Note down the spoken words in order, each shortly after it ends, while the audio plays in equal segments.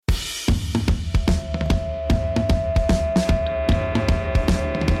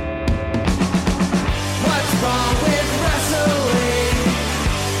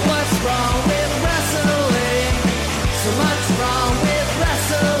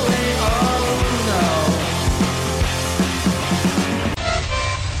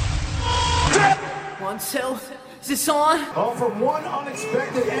this on? Oh, from one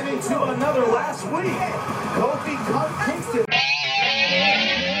unexpected ending to another last week, Kofi Kingston.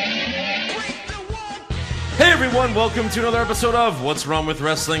 Hey everyone, welcome to another episode of What's Wrong with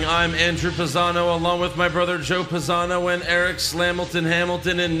Wrestling. I'm Andrew Pisano, along with my brother Joe Pisano and Eric Slamilton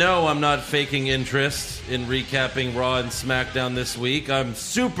Hamilton. And no, I'm not faking interest in recapping Raw and SmackDown this week. I'm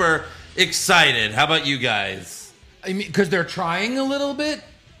super excited. How about you guys? I mean, because they're trying a little bit?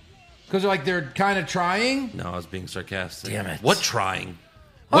 Because they're kind of trying? No, I was being sarcastic. Damn it. What trying?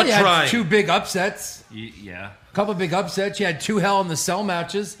 Oh, What you had trying? two big upsets. Yeah. A couple big upsets. You had two Hell in the Cell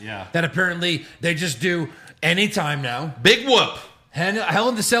matches. Yeah. That apparently they just do anytime now. Big whoop. Hell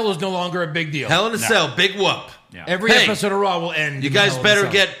in the Cell is no longer a big deal. Hell in a Cell, big whoop. Yeah. Every Hey, episode of Raw will end. You in guys Hell in better a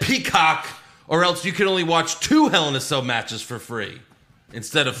Cell. get Peacock, or else you can only watch 2 Hell in a Cell matches for free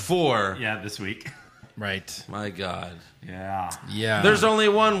instead of 4. Yeah, this week. Right. My God. Yeah. Yeah. There's only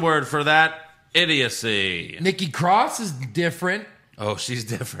one word for that: idiocy. Nikki Cross is different. Oh, she's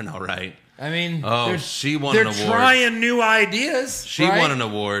different, all right. I mean, Oh, she won an award. They're trying new ideas. She right? won an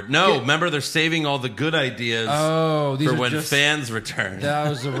award. No, remember, they're saving all the good ideas these for are when just- fans return. That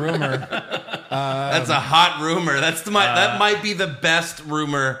was a rumor. That's a hot rumor. That might be the best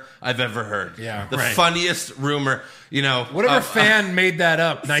rumor I've ever heard. Yeah, the right. funniest rumor. You know, Whatever fan made that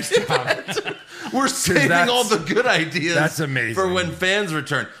up, nice job. we're saving that's- all the good ideas. that's amazing. For when fans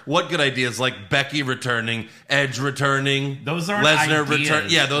return. What good ideas? Like Becky returning, Edge returning, Those aren't Lesnar ideas, return.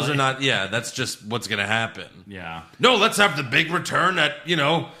 Yeah, those are like- not. Yeah, that's just what's going to happen. Yeah. No, let's have the big return at,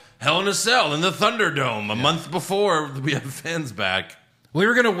 Hell in a Cell in the Thunderdome a month before we have fans back. We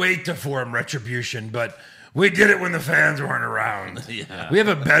were going to wait to form Retribution, but we did it when the fans weren't around. Yeah. We have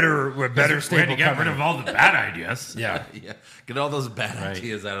a better We had stable to get rid coming. of all the bad ideas. Yeah. Yeah. Get all those bad Right.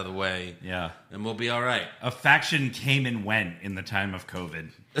 ideas out of the way. Yeah. And we'll be all right. A faction came and went in the time of COVID.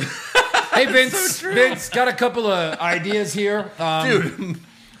 Hey, Vince. Vince, got a couple of ideas here. Dude.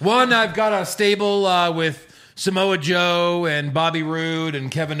 One, I've got a stable with Samoa Joe and Bobby Roode and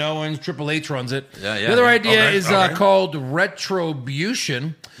Kevin Owens. Triple H runs it. Yeah, yeah. The other idea Okay, is okay. called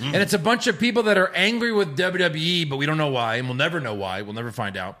Retribution. And it's a bunch of people that are angry with WWE, but we don't know why, and we'll never know why. We'll never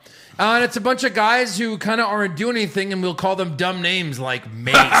find out. And it's a bunch of guys who kind of aren't doing anything, and we'll call them dumb names like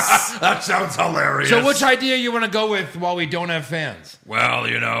Mace. That sounds hilarious. So which idea you want to go with while we don't have fans? Well,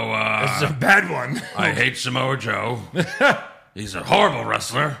 It's a bad one. I hate Samoa Joe. He's a horrible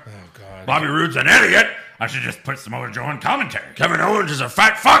wrestler. Oh, God. Bobby Roode's an idiot. I should just put Samoa Joe on commentary. Kevin Owens is a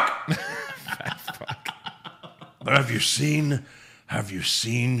fat fuck. But have you seen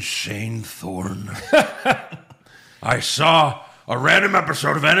Shane Thorne? I saw a random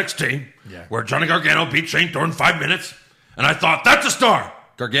episode of NXT where Johnny Gargano beat Shane Thorne 5 minutes, and I thought, that's a star.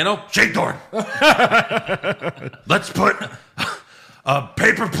 Gargano, Shane Thorne. Let's put a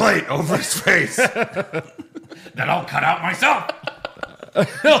paper plate over his face. That I'll cut out myself. By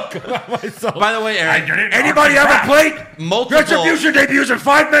the way, Eric, Anybody have a plate? multiple... Retribution debuts in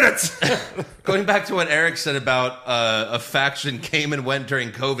 5 minutes. Going back to what Eric said about a faction came and went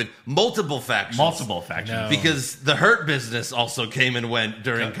during COVID, multiple factions. Multiple factions. No. Because the Hurt Business also came and went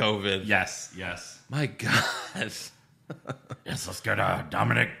during COVID. Yes, yes. My God. Yes, let's get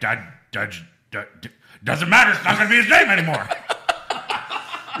Dominic doesn't matter. It's not going to be his name anymore.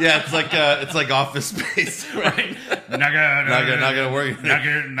 Yeah, it's like Office Space, right? Not gonna work.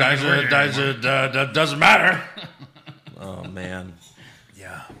 Doesn't matter. Oh man.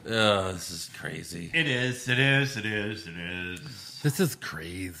 Yeah. Oh, this is crazy. It is. This is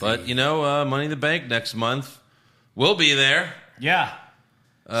crazy. But Money in the Bank next month. We'll be there. Yeah.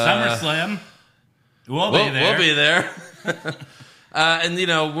 SummerSlam. We'll be there. We'll be there. And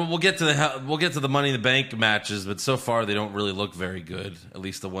we'll get to the Money in the Bank matches, but so far they don't really look very good. At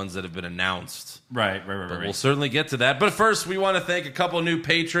least the ones that have been announced. Right. But we'll certainly get to that. But first, we want to thank a couple new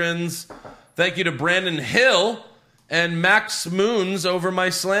patrons. Thank you to Brandon Hill and Max Moons over my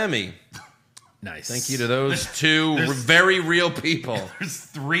Slammy. Nice. Thank you to those two very real people. There's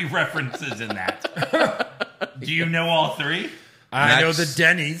 3 references in that. Do you know all 3? I know Max- the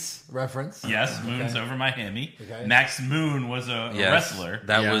Denny's reference. Yes, Moon's over Miami. Okay. Max Moon was a wrestler.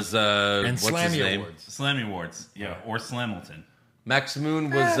 That Yeah. was And what's his Slammy name? Awards. Slammy Awards. Yeah, or Slamilton. Max Moon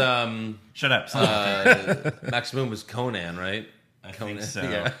was Shut up. Slamilton. Max Moon was Conan, right? I think Conan. so.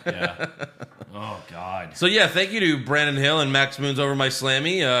 Yeah. Yeah. Oh, God. So yeah, thank you to Brandon Hill and Max Moons over my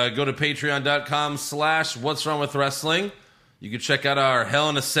Slammy. Go to patreon.com/What's Wrong with Wrestling. You can check out our Hell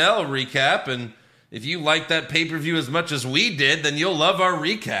in a Cell recap, and if you like that pay-per-view as much as we did, then you'll love our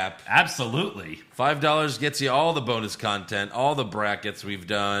recap. Absolutely. $5 gets you all the bonus content, all the brackets we've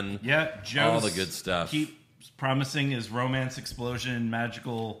done. Yeah, Joe's all the good stuff. Keep promising his romance explosion,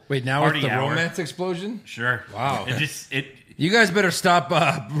 magical Wait, now party it's the hour. romance explosion? Sure. Wow. It You guys better stop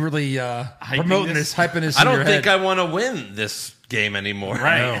really promoting this? hyping this I in don't your think head. I want to win this game anymore.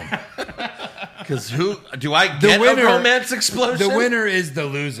 right. Because who do I get winner- a romance explosion? The winner is the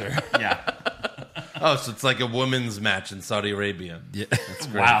loser. Yeah. Oh, so it's like a women's match in Saudi Arabia. Yeah. That's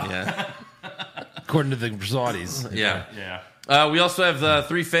great. Wow. Yeah. According to the Saudis. Yeah. Yeah. We also have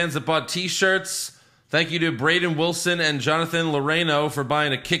 3 fans that bought T-shirts. Thank you to Braden Wilson and Jonathan Loreno for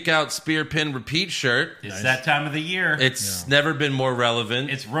buying a kick-out spear pin repeat shirt. It's that time of the year. It's never been more relevant.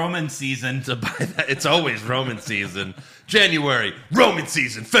 It's Roman season. to buy that. It's always Roman season. January, Roman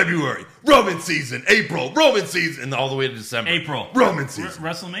season. February, Roman season. April, Roman season. And all the way to December. April. Roman season.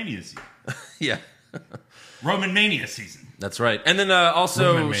 WrestleMania season. Yeah. Roman Mania season. That's right. And then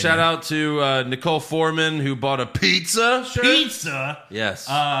also Roman shout Mania. out to Nicole Foreman who bought a pizza shirt. Pizza. Yes.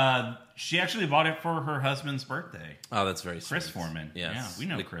 She actually bought it for her husband's birthday. Oh, that's very Chris sweet. Foreman. Yes. Yeah, we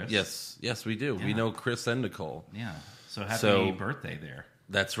know Chris. Yes, we do. We Yeah. know Chris and Nicole. Yeah. So happy So- birthday there.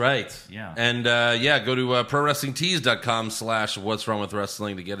 That's right. Yeah. And go to prowrestlingtees.com/what's wrong with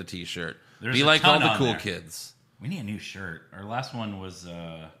wrestling to get a t-shirt. There's Be a like all ton the on cool there. kids. We need a new shirt. Our last one was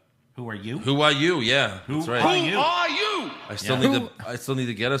Who Are You? Who are you? Yeah. Who That's right. are you? I still Yeah. need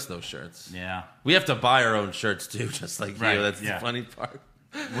to get us those shirts. Yeah. We have to buy our own shirts too, just like Right, you. That's yeah. the funny part.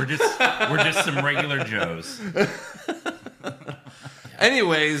 We're just some regular Joes.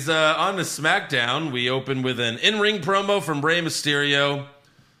 Anyways, on to SmackDown, we open with an in-ring promo from Rey Mysterio.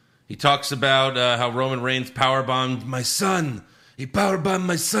 He talks about how Roman Reigns powerbombed my son. He powerbombed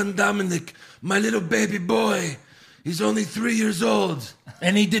my son Dominic, my little baby boy. He's only 3 years old.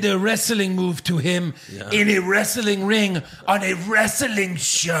 And he did a wrestling move to him in a wrestling ring on a wrestling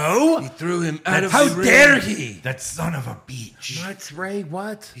show? He threw him out of How the ring. dare he? That son of a beach. What, Ray?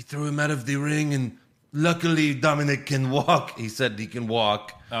 What? He threw him out of the ring, and luckily Dominic can walk. He said he can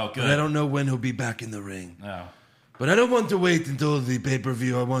walk. Oh, good. But I don't know when he'll be back in the ring. Oh. But I don't want to wait until the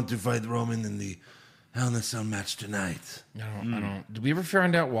pay-per-view. I want to fight Roman in the Hell in a Cell match tonight. I don't. Did we ever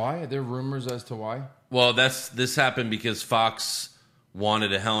find out why? Are there rumors as to why? Well, this happened because Fox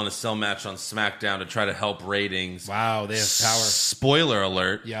wanted a Hell in a Cell match on SmackDown to try to help ratings. Wow, they have power. Spoiler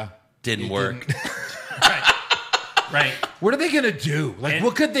alert. Yeah. Didn't It work. Right. What are they going to do? Like, And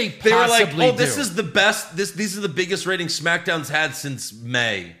what could they They were like, possibly "Oh, do? this is the best. These are the biggest ratings SmackDown's had since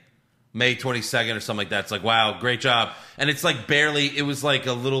May 22nd or something like that." It's like, wow, great job. And it's like barely. It was like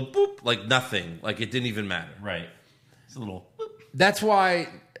a little boop, like nothing. Like it didn't even matter. Right. It's a little. That's why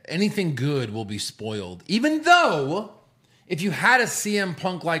anything good will be spoiled. Even though, if you had a CM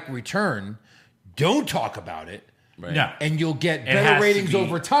Punk-like return, don't talk about it, Right. No. and you'll get has better to ratings be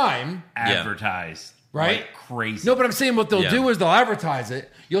over time. Advertised. Right? Like crazy. No, but I'm saying what they'll Yeah. do is they'll advertise it.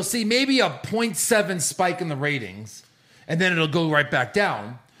 You'll see maybe a 0.7 spike in the ratings, and then it'll go right back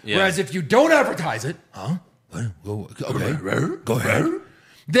down. Yeah. Whereas if you don't advertise it, go ahead.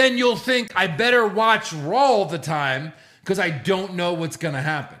 Then you'll think, I better watch Raw all the time because I don't know what's going to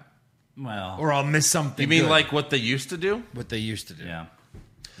happen. Well. Or I'll miss something. You mean good. like what they used to do? what they used to do? yeah.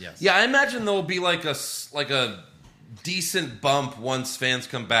 Yeah, I imagine there'll be like a decent bump once fans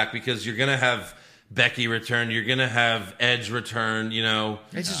come back because you're gonna have Becky return, you're gonna have Edge return. You know,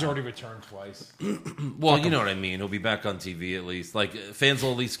 It's just already returned twice. well, you know what I mean. He'll be back on TV at least. Like fans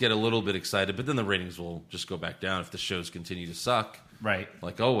will at least get a little bit excited, but then the ratings will just go back down if the shows continue to suck. Right.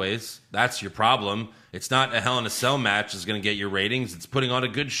 Like always, that's your problem. It's not a Hell in a Cell match is going to get your ratings. It's putting on a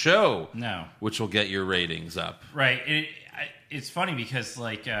good show, No. which will get your ratings up. Right. It's funny because,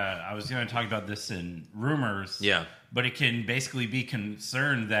 like, I was going to talk about this in rumors. Yeah. But it can basically be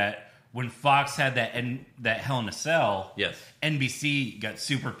concerned that when Fox had that Hell in a Cell, Yes. NBC got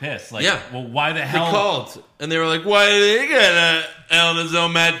super pissed. Like, Yeah. well, why the They hell? called and they were like, "Why did they get a Hell in a Cell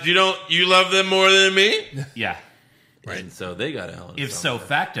match? You love them more than me?" Yeah. Right. And so they got a Hell in a If Cell. so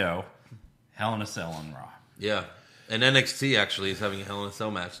facto, Hell in a Cell on Raw. Yeah. And NXT actually is having a Hell in a Cell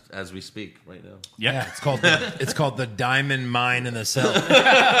match as we speak right now. Yep. Yeah, it's called the Diamond Mine in the Cell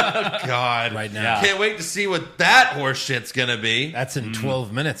God. right now. Yeah. Can't wait to see what that horse shit's going to be. That's in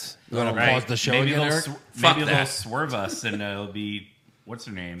 12 minutes. You want to Right. pause the show maybe again, they'll Eric? Fuck maybe they'll that. swerve us and it'll be what's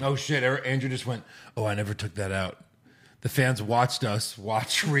her name? Oh shit! Andrew just went. Oh, I never took that out. The fans watched us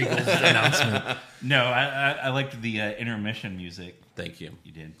watch Regal's announcement. No, I liked the intermission music. Thank you.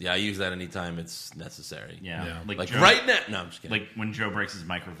 You did. Yeah, I use that anytime it's necessary. Yeah. Yeah. Like Joe, right now. No, I'm just kidding. Like when Joe breaks his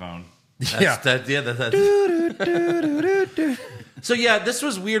microphone. That's. So yeah, this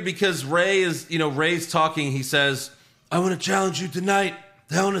was weird because Ray's talking. He says, "I want to challenge you tonight.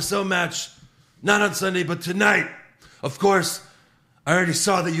 The Hell in a Cell match, not on Sunday, but tonight. Of course, I already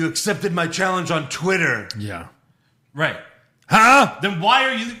saw that you accepted my challenge on Twitter. Yeah. Right. Huh? Then why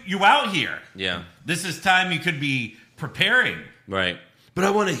are you out here? Yeah. This is time you could be preparing. Right. But I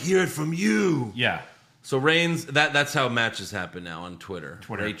want to hear it from you. Yeah. So Reigns, that's how matches happen now on Twitter.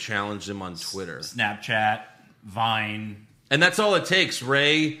 Twitter. They challenge him on Twitter. Snapchat, Vine. And that's all it takes.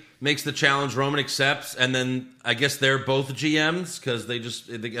 Ray makes the challenge, Roman accepts, and then I guess they're both GMs because they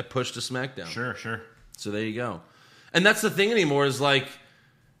get pushed to SmackDown. Sure. So there you go. And that's the thing anymore is like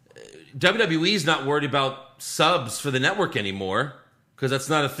WWE's not worried about subs for the network anymore because that's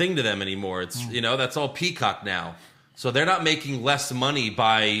not a thing to them anymore. It's that's all Peacock now. So they're not making less money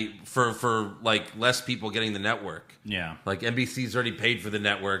for like less people getting the network. Yeah. Like NBC's already paid for the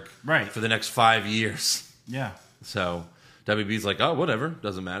network for the next 5 years. Yeah. So WB's like, oh, whatever.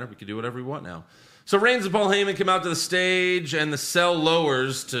 Doesn't matter. We can do whatever we want now. So Reigns and Paul Heyman come out to the stage, and the cell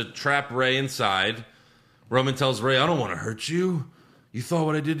lowers to trap Ray inside. Roman tells Ray, I don't want to hurt you. You thought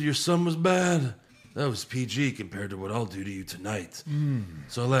what I did to your son was bad? That was PG compared to what I'll do to you tonight.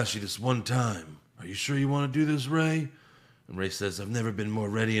 So I'll ask you this one time. Are you sure you want to do this, Ray? And Ray says, I've never been more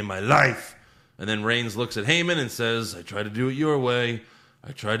ready in my life. And then Reigns looks at Heyman and says, I try to do it your way.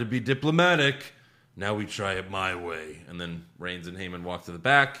 I try to be diplomatic. Now we try it my way. And then Reigns and Heyman walk to the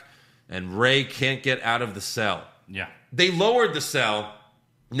back, and Ray can't get out of the cell. Yeah. They lowered the cell.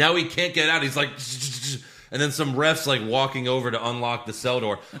 Now he can't get out. He's like, and then some refs like walking over to unlock the cell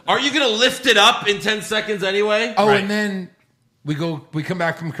door. Are you going to lift it up in 10 seconds anyway? Oh, Right. and then we come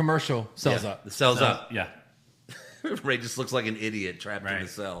back from commercial. Cells up. The cell's up. Yeah. Ray just looks like an idiot trapped in Right. the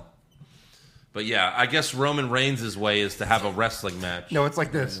cell. But yeah, I guess Roman Reigns' way is to have a wrestling match. No, it's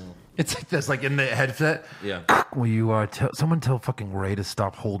like this. It's like this, like in the headset. Yeah. Will you someone tell fucking Ray to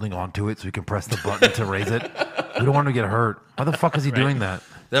stop holding on to it so he can press the button to raise it? We don't want him to get hurt. Why the fuck is he doing that?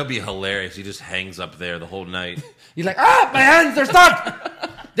 That would be hilarious. He just hangs up there the whole night. He's like, my hands, they're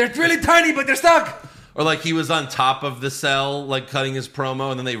stuck. They're really tiny, but they're stuck. Or like he was on top of the cell, like cutting his promo,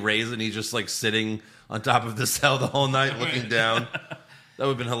 and then they raise it and he's just like sitting on top of the cell the whole night looking down. That would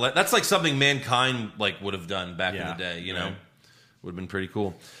have been hilarious. That's like something Mankind like would have done back in the day, you know? Right. Would have been pretty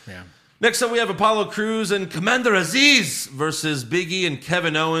cool. Yeah. Next up, we have Apollo Crews and Commander Aziz versus Big E and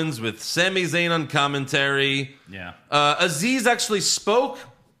Kevin Owens with Sami Zayn on commentary. Yeah. Aziz actually spoke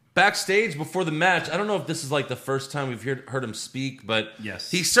backstage before the match. I don't know if this is like the first time we've heard him speak, but Yes.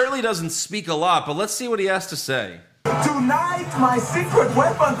 he certainly doesn't speak a lot. But let's see what he has to say. Tonight, my secret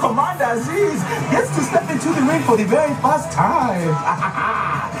weapon, Commander Aziz, gets to step into the ring for the very first time.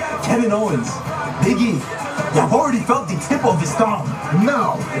 Kevin Owens, Big E, you've already felt the tip of his thumb.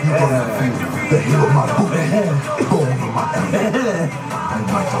 Now, you're gonna feel the heel of my boot go over my head.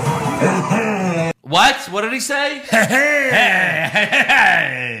 What? What did he say?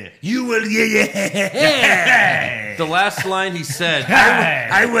 You will, The last line he said.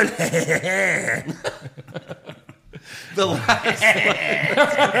 I will. The last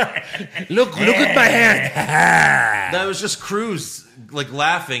Look at my hand. that was just Crews like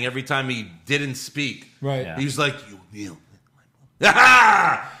laughing every time he didn't speak. Right. Yeah. He was like, "You kneel."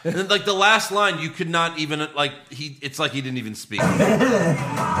 And then, like the last line, you could not even like he. It's like he didn't even speak.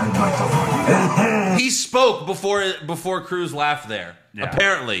 He spoke before Crews laughed there,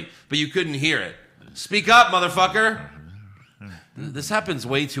 apparently, but you couldn't hear it. Speak up, motherfucker! This happens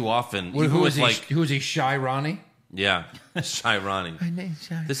way too often. Who even is with, he? Who is he? Shy Ronnie. Yeah, Shy Ronnie.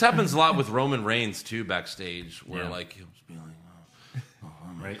 This happens a lot with Roman Reigns too backstage, where like he'll just be like,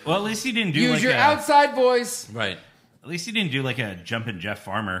 Right. Well, at least he didn't do Use like your a, outside voice. right. At least he didn't do like a jumping Jeff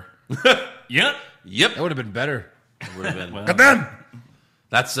Farmer. Yep. Yep, That would have been better. would have been. Well, Them.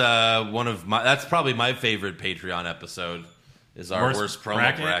 That's that's probably my favorite Patreon episode. Is our worst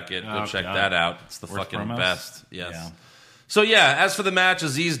promo bracket. Go Oh, check God. that out. It's the Worst fucking promos? best. Yes. Yeah. So yeah, as for the match,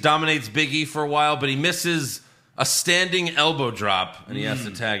 Aziz dominates Big E for a while, but he misses a standing elbow drop and he has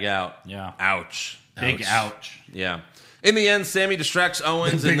to tag out. Yeah. Ouch. Big ouch. Yeah. In the end, Sammy distracts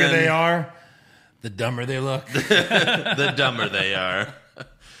Owens, The and bigger then they are, the dumber they look. the dumber they are.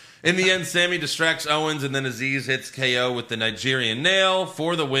 In the end, Sammy distracts Owens, and then Aziz hits KO with the Nigerian nail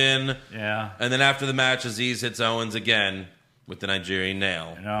for the win. Yeah. And then after the match, Aziz hits Owens again with the Nigerian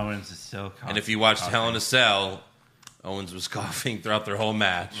nail. And Owens is still And if you watched Hell in a Cell, Owens was coughing throughout their whole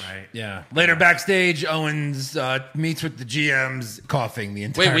match. Right. Yeah. Later backstage, Owens meets with the GMs, coughing the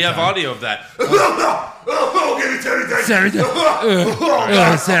entire Wait, we have time. audio of that. Sammy.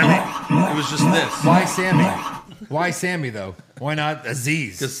 Sammy. It was just this. Why Sammy? Why Sammy though? Why not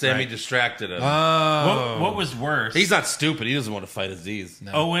Aziz? Because Sammy distracted him. What was worse? He's not stupid. He doesn't want to fight Aziz.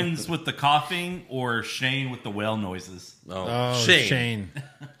 No. Owens with the coughing or Shane with the whale noises? Oh, Shane.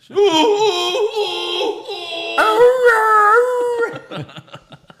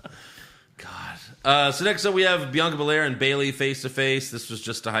 So next up we have Bianca Belair and Bayley face to face. This was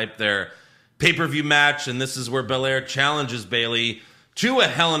just to hype their pay-per-view match, and this is where Belair challenges Bayley to a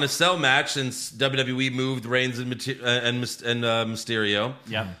Hell in a Cell match since WWE moved Reigns and Mysterio.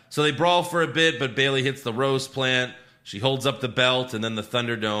 Yeah. So they brawl for a bit, but Bayley hits the Rose Plant. She holds up the belt, and then the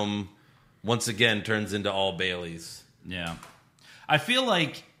Thunderdome once again turns into all Bayley's. Yeah. I feel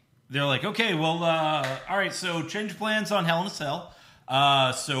like they're like, okay, well, all right, so change plans on Hell in a Cell.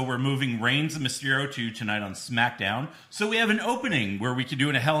 So we're moving Reigns and Mysterio to tonight on SmackDown. So we have an opening where we could do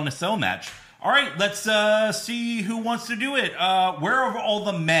a Hell in a Cell match. All right, let's see who wants to do it. Where are all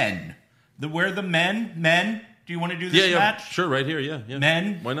the men? Where are the men? Men, do you want to do this match? Sure, right here, yeah.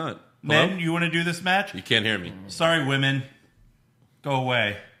 Men? Why not? Men, Hello? you want to do this match? You can't hear me. Sorry, women. Go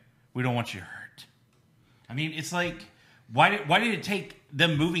away. We don't want you hurt. I mean, it's like, why did it take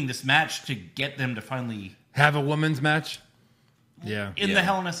them moving this match to get them to finally Have a women's match? Yeah. in the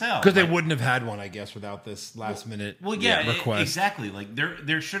Hell in a Cell? Because they wouldn't have had one, I guess, without this last minute request. Exactly. Like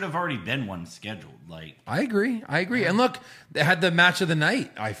there should have already been one scheduled. Like, I agree. And look, they had the match of the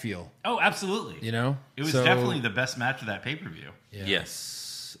night, I feel. oh, absolutely. You know? It was So- definitely the best match of that pay-per-view. Yeah.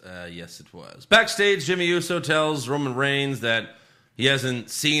 Yes, it was. Backstage, Jimmy Uso tells Roman Reigns that he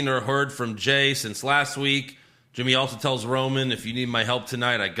hasn't seen or heard from Jay since last week. Jimmy also tells Roman, if you need my help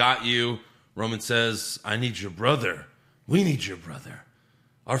tonight, I got you. Roman says, I need your brother. We need your brother.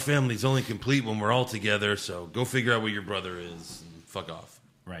 Our family's only complete when we're all together, so go figure out what your brother is and fuck off.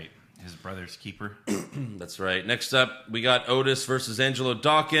 Right. His brother's keeper. That's right. Next up, we got Otis versus Angelo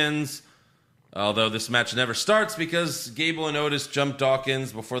Dawkins. Although this match never starts because Gable and Otis jump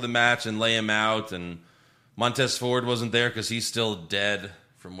Dawkins before the match and lay him out, and Montez Ford wasn't there because he's still dead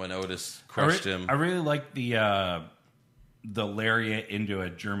from when Otis crushed him. I really like the lariat into a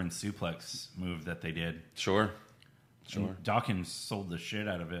German suplex move that they did. Sure. And Dawkins sold the shit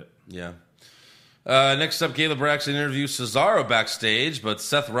out of it. Yeah. Next up, Kayla Braxton interviews Cesaro backstage, but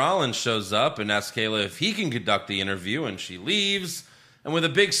Seth Rollins shows up and asks Kayla if he can conduct the interview, and she leaves. And with a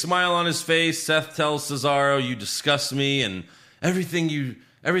big smile on his face, Seth tells Cesaro, you disgust me, and everything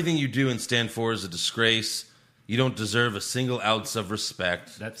you do and stand for is a disgrace. You don't deserve a single ounce of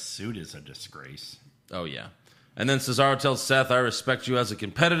respect. That suit is a disgrace. Oh, yeah. And then Cesaro tells Seth, I respect you as a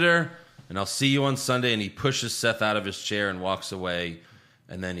competitor, and I'll see you on Sunday. And he pushes Seth out of his chair and walks away.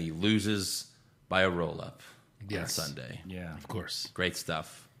 And then he loses by a roll-up on Sunday. Yeah. Of course. Great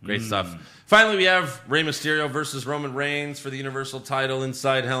stuff. Great stuff. Finally, we have Rey Mysterio versus Roman Reigns for the Universal title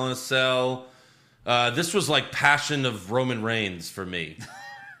inside Hell in a Cell. This was like passion of Roman Reigns for me.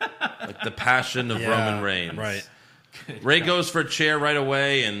 Like the passion of Roman Reigns. Right. Rey goes for a chair right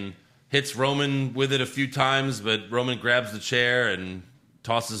away and hits Roman with it a few times, but Roman grabs the chair and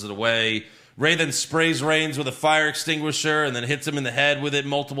tosses it away. Rey then sprays Reigns with a fire extinguisher and then hits him in the head with it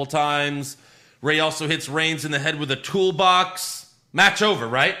multiple times. Rey also hits Reigns in the head with a toolbox. Match over,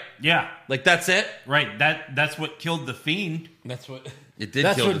 right? Yeah. Like, that's it? Right. That's what killed the Fiend. That's what It did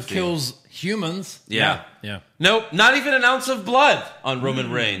That's kill what the Fiend. kills humans. Yeah. Yeah. Nope, not even an ounce of blood on Roman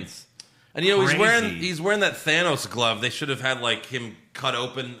Reigns. And you know, Crazy. he's wearing that Thanos glove. They should have had like him cut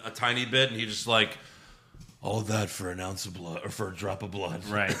open a tiny bit and he just like all that for an ounce of blood or for a drop of blood.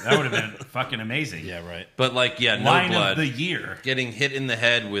 Right. That would have been fucking amazing. Yeah, right. But like, yeah, no Line blood. of the year. Getting hit in the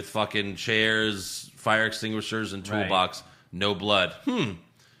head with fucking chairs, fire extinguishers, and Right. toolbox. No blood.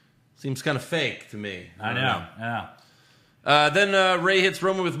 Seems kind of fake to me. I know. Yeah. Then Rey hits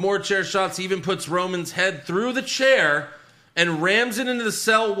Roman with more chair shots. He even puts Roman's head through the chair and rams it into the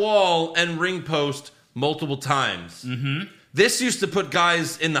cell wall and ring post multiple times. Mm-hmm. This used to put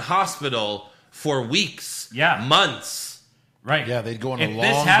guys in the hospital for weeks, months. Right. Yeah, they'd go on a If long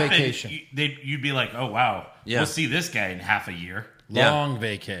this happened, vacation. You'd be like, oh, wow. Yeah. We'll see this guy in half a year. Long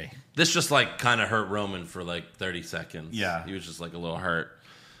vacay. This just like kind of hurt Roman for like 30 seconds. Yeah. He was just like a little hurt.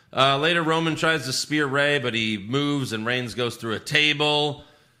 Later, Roman tries to spear Rey, but he moves and Reigns goes through a table.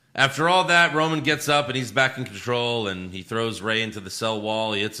 After all that, Roman gets up and he's back in control and he throws Rey into the cell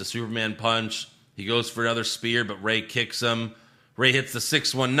wall. He hits a Superman punch. He goes for another spear, but Rey kicks him. Rey hits the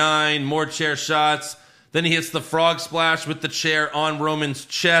 619, more chair shots. Then he hits the frog splash with the chair on Roman's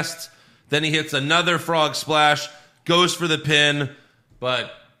chest. Then he hits another frog splash, goes for the pin,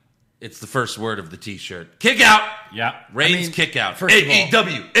 but it's the first word of the t-shirt. Kick out! Yeah. Reigns kick out. first of all-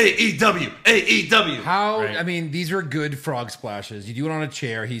 AEW, AEW, AEW. How? Right. I mean, these are good frog splashes. You do it on a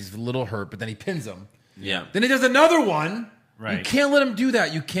chair. He's a little hurt, but then he pins him. Yeah. Then he does another one. Right. You can't let him do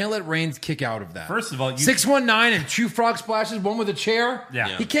that. You can't let Reigns kick out of that. First of all, 619 and two frog splashes, one with a chair.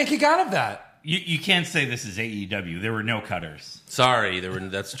 Yeah. He can't kick out of that. You can't say this is AEW. There were no cutters Sorry,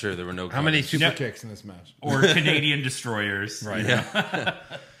 that's true. There were no. How many cutters. super No. kicks in this match? or Canadian destroyers. Right.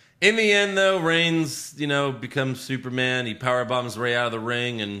 In the end, though, Reigns, becomes Superman. He powerbombs Ray out of the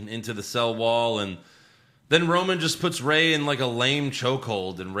ring and into the cell wall, and then Roman just puts Ray in like a lame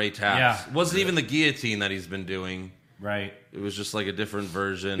chokehold, and Ray taps. Yeah. It wasn't even the guillotine that he's been doing. Right. It was just like a different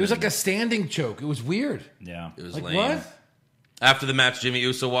version. It was like a standing choke. It was weird. Yeah. It was Like lame. what? After the match, Jimmy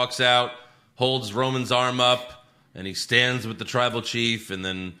Uso walks out, holds Roman's arm up, and he stands with the tribal chief, and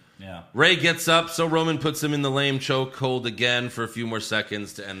then Yeah. Ray gets up, so Roman puts him in the lame chokehold again for a few more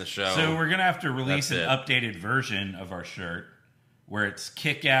seconds to end the show. So we're gonna have to release That's an updated version of our shirt where it's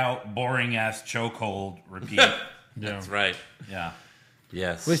kick out, boring ass chokehold, repeat. That's right. Yeah.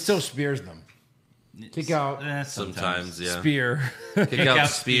 Yes. But it still spears them. Kick out, Sometimes, yeah. spear, Kick out,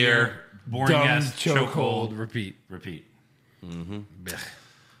 spear. boring dumb ass chokehold, chokehold, repeat. repeat.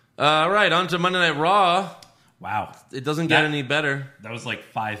 All right, on to Monday Night Raw. Wow. It doesn't get That- any better. That was like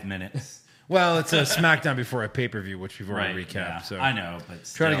 5 minutes. Well, it's a SmackDown before a pay-per-view, which we've already Right. recapped. Yeah. So I know, but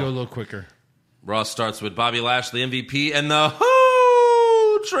try to still. go a little quicker. Raw starts with Bobby Lashley, MVP, and the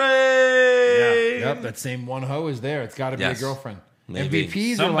Ho Train. Yep, that same one hoe is there. It's got to be Yes. a girlfriend. Maybe.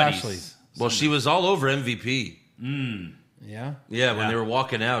 MVPs or Somebody's- Lashley's? Well, she was all over MVP. Yeah. Yeah, when Yeah. they were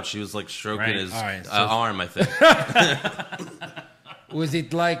walking out, she was like stroking Right. his All right, so- arm, I think. Was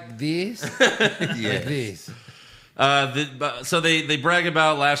it like this? Yeah. Like this. So they brag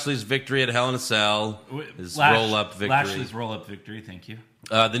about Lashley's victory at Hell in a Cell, his roll-up victory. Lashley's roll-up victory, thank you.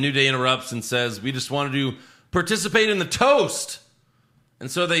 The New Day interrupts and says, "We just wanted to participate in the toast." And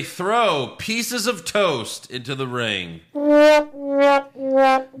so they throw pieces of toast into the ring.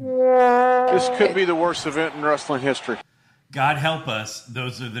 This could be the worst event in wrestling history. God help us,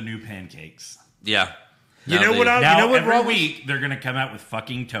 those are the new pancakes. Yeah. You Now know they- what? Now, You know what? every Raw was, week, they're going to come out with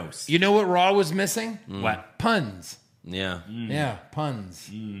fucking toast. you know what Raw was missing? What? Puns. Yeah. Yeah, puns.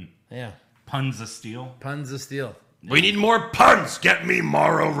 Yeah, Puns of steel? puns of steel. We need more puns. Get me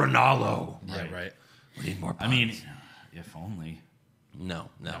Mauro Ranallo. Yeah, right. We need more puns. I mean, if only. no,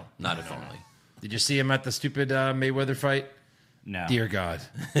 not if only. Did you see him at the stupid Mayweather fight? No. Dear God,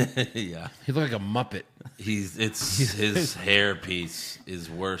 Yeah. he looked like a Muppet. His hair piece is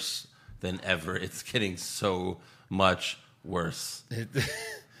worse than ever. It's getting so much worse.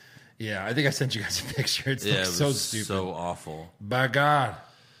 Yeah, I think I sent you guys a picture. It's Yeah, like it so was stupid. so awful. By God.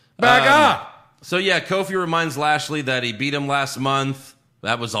 By God. So yeah, Kofi reminds Lashley that he beat him last month.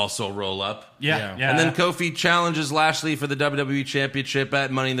 That was also a roll up. Yeah. Yeah. And then Kofi challenges Lashley for the WWE Championship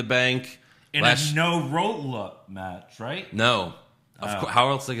at Money in the Bank. in a no roll-up match, right? No. How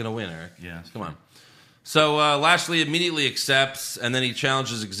else are they going to win, Eric? Yeah. Come on. So Lashley immediately accepts, and then he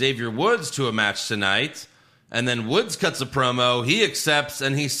challenges Xavier Woods to a match tonight. And then Woods cuts a promo. He accepts,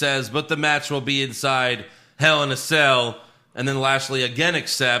 and he says, but the match will be inside Hell in a Cell. And then Lashley again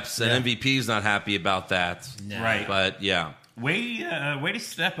accepts, and MVP's not happy about that. Right. But, yeah, Way to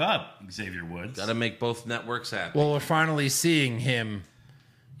step up, Xavier Woods. got to make both networks happy. Well, we're finally seeing him,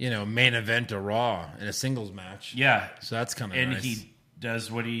 main event a Raw in a singles match. Yeah. So that's kind of And nice. he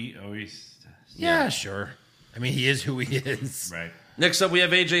does what he always does. Yeah, sure. I mean, he is who he is. Right. Next up, we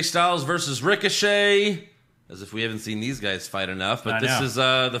have AJ Styles versus Ricochet. As if we haven't seen these guys fight enough. But I this know.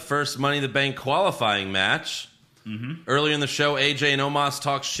 is the first Money in the Bank qualifying match. Earlier in the show, AJ and Omos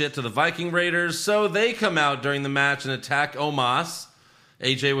talk shit to the Viking Raiders, so they come out during the match and attack Omos.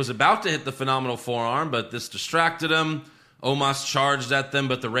 AJ was about to hit the phenomenal forearm, but this distracted him. Omos charged at them,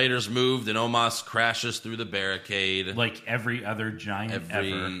 but the Raiders moved, and Omos crashes through the barricade. Like every other giant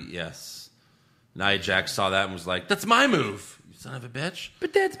ever. Yes. Nia Jax saw that and was like, "That's my move, you son of a bitch."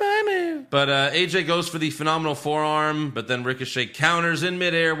 But that's my move. But AJ goes for the phenomenal forearm, but then Ricochet counters in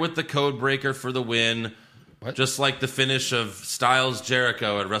midair with the code breaker for the win. What? Just like the finish of Styles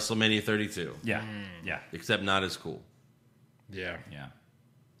Jericho at WrestleMania 32, Yeah. Yeah. except not as cool. Yeah. Yeah.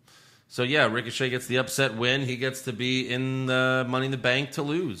 So yeah, Ricochet gets the upset win. He gets to be in the Money in the Bank to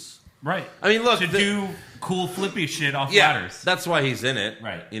lose. Right. I mean, look, to do cool flippy shit off Yeah, ladders. that's why he's in it.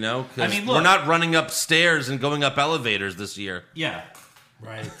 Right. You know, 'cause I mean, we're look- not running up stairs and going up elevators this year. Yeah.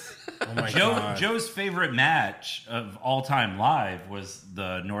 Right. Oh my God. Joe's favorite match of all time live was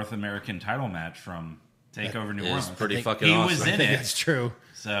the North American title match from Takeover New It's Orleans. pretty think fucking he awesome. was I in think it. that's true.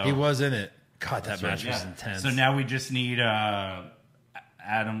 So He was in it. God, that match Yeah. was intense. So now we just need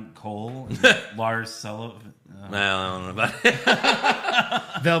Adam Cole, and Lars Sullivan. Well, I don't know about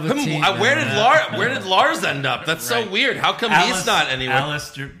it. Velveteen. Where did Lars end up? That's so weird. How come he's not anywhere?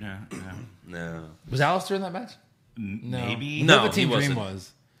 Alistair, no. No. Was Alistair in that match? No. Maybe. No. Velveteen he Dream wasn't.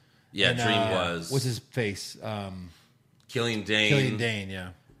 was. Yeah, And, Dream was. What's his face? Killian Dane. Killian Dane, yeah.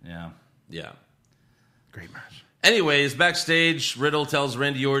 Yeah. Yeah. Great match. Anyways, backstage, Riddle tells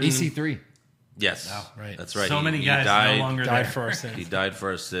Randy Orton. EC3 Yes. right. That's right. So many He guys died, no longer died there. for our sins. He died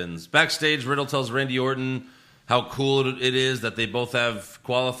for our sins. Backstage, Riddle tells Randy Orton how cool it is that they both have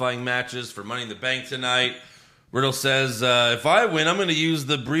qualifying matches for Money in the Bank tonight. Riddle says, if I win, I'm going to use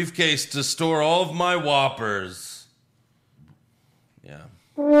the briefcase to store all of my Whoppers. Yeah.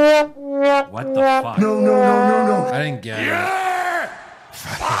 What the fuck? I didn't get it.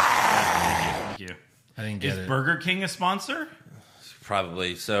 Thank you. I didn't get Is it. Burger King a sponsor?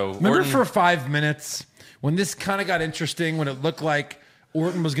 Probably. So Remember Orton, for 5 minutes when this kind of got interesting, when it looked like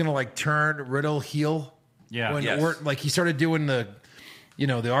Orton was going to like turn Riddle heel? Yeah. When Yes. Orton, like he started doing the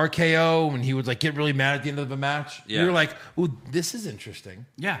RKO and he would like get really mad at the end of the match. Yeah. You were like, "Ooh, this is interesting.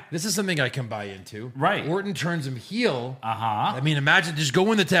 Yeah. This is something I can buy into." Right. Orton turns him heel. Uh-huh. I mean, imagine just go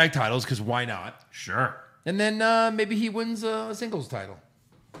win the tag titles because why not? Sure. And then maybe he wins a singles title.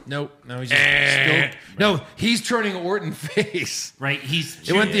 Nope. No, he's just still, no. He's turning Orton face. Right.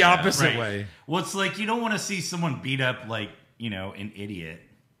 It went the opposite way. Well, it's like you don't want to see someone beat up like, an idiot.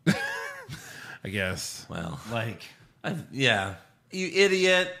 I guess. well, Like, yeah. You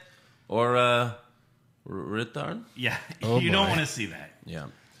idiot. Or, retard? yeah, Oh, you don't boy. want to see that. Yeah.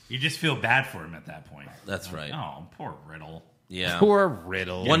 You just feel bad for him at that point. That's right. Oh, poor Riddle. Yeah. Poor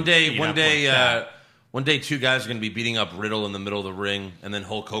Riddle. One day, beat one up day, like that. one day, two guys are going to be beating up Riddle in the middle of the ring, and then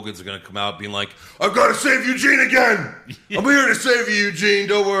Hulk Hogan's going to come out being like, "I've got to save Eugene again. I'm here to save you, Eugene.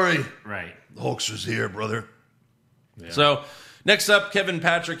 Don't worry. Right. The Hulkster's here, brother." So, next up, Kevin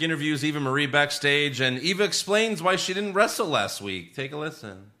Patrick interviews Eva Marie backstage, and Eva explains why she didn't wrestle last week. Take a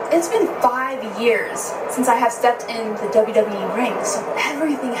listen. It's been 5 years since I have stepped in the WWE ring, so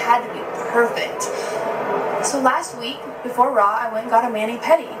everything had to be perfect. So last week, before Raw, I went and got a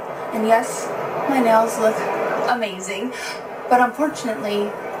mani-pedi. And yes, my nails look amazing, but unfortunately,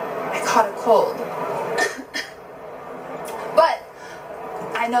 I caught a cold. But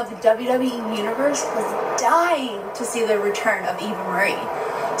I know the WWE Universe was dying to see the return of Eva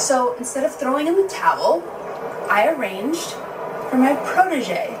Marie. So instead of throwing in the towel, I arranged for my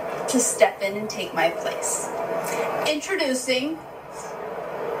protege to step in and take my place. Introducing...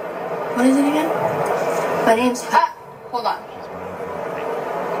 What is it again? My name's... hold on.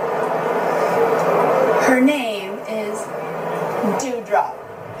 Her name is Dewdrop.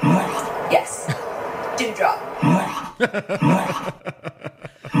 Yes, Dewdrop.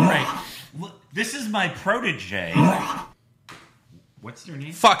 Right. This is my protege. What's their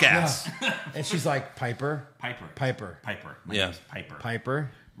name? Fuck ass. And she's like, Piper. Piper. Piper. Piper. My Yeah. name's Piper.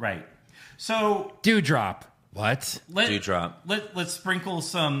 Piper. Right. So Dewdrop. What? Dewdrop. Let's sprinkle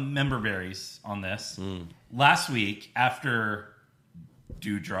some member berries on this. Hmm. Last week, after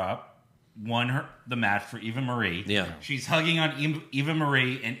Dewdrop won the match for Eva Marie, Yeah. she's hugging on Eva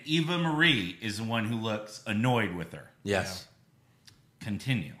Marie, and Eva Marie is the one who looks annoyed with her. Yes.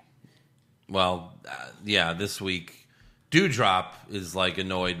 Continue. Well, yeah, this week, Dewdrop is like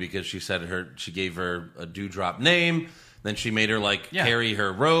annoyed because she said she gave her a Dewdrop name. Then she made her carry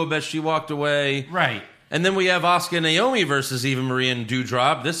her robe as she walked away. Right. And then we have Asuka Naomi versus Eva Marie and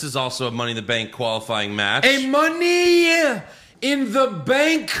Dewdrop. This is also a Money in the Bank qualifying match. A Money in the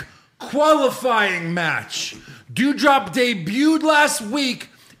Bank qualifying match. Dewdrop debuted last week.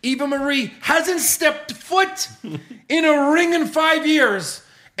 Eva Marie hasn't stepped foot in a ring in 5 years,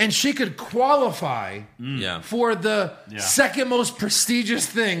 and she could qualify Yeah. for the second most prestigious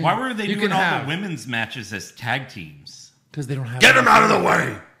thing. Why were they you doing can all have. the women's matches as tag teams? Because they don't have. Get him out of the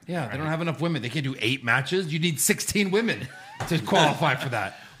way! Yeah, they don't have enough women. They can't do 8 matches. You need 16 women to qualify for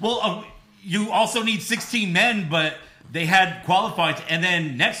that. Well, you also need 16 men, but they had qualified, and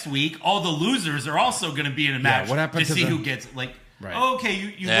then next week, all the losers are also going to be in a match what happened to to see the- who gets, like, Right. oh, okay,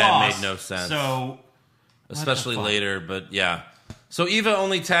 you That lost. made no sense. So, Especially fuck? later, but yeah. So Eva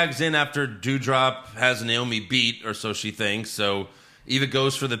only tags in after Dewdrop has Naomi beat, or so she thinks. So Eva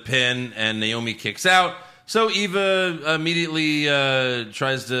goes for the pin, and Naomi kicks out. So Eva immediately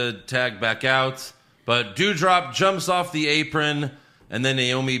tries to tag back out, but Dewdrop jumps off the apron, and then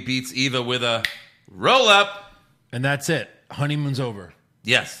Naomi beats Eva with a roll-up. And that's it. Honeymoon's over.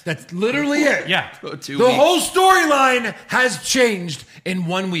 Yes. That's literally it. yeah. 2 The weeks. whole storyline has changed in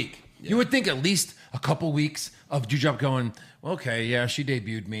 1 week. You would think at least a couple weeks of Dewdrop going, okay, yeah, she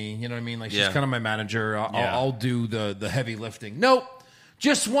debuted me. You know what I mean? Like, she's Yeah. kind of my manager. Yeah. I'll do the heavy lifting. Nope.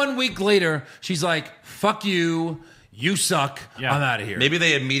 Just 1 week later, she's like, fuck you. You suck. Yeah. I'm out of here. Maybe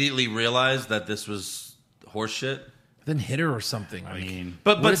they immediately realized that this was horseshit. Then hit her or something. I mean,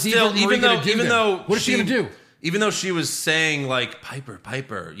 But What is still, Eva Marie even gonna do then? though What is she gonna do? Even though she was saying like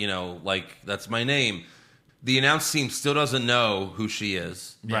Piper, you know, like that's my name. the announce team still doesn't know who she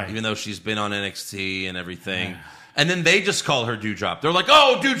is, Right. even though she's been on NXT and everything. And then they just call her Doudrop. They're like,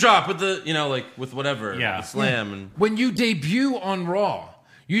 "Oh, Doudrop with the, like with whatever, Yeah. the slam." And When you debut on Raw,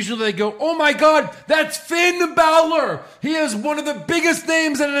 usually they go, "Oh my God, that's Finn Balor. He is one of the biggest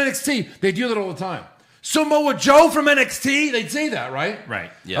names in NXT." They do that all the time. Samoa Joe from NXT, they'd say that, right? Right.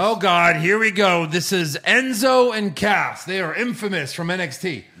 Yes. Oh God, here we go. This is Enzo and Cass. They are infamous from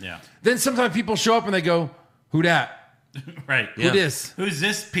NXT. Yeah. Then sometimes people show up and they go, "Who dat? Right. Yeah. Who this?" Who's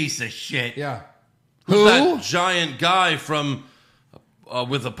this piece of shit? Yeah. Who's that giant guy from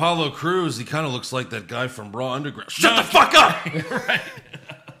with Apollo Crews? He kind of looks like that guy from Raw Underground. Shut the fuck up! Right.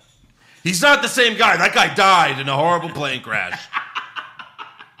 He's not the same guy. That guy died in a horrible plane crash.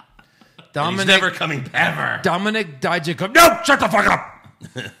 And he's never coming back. Ever. Dominic Dijak. No, shut the fuck up.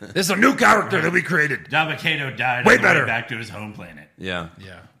 This is a new character that we created. Dabba-Kato died Way on the better. way back to his home planet. Yeah.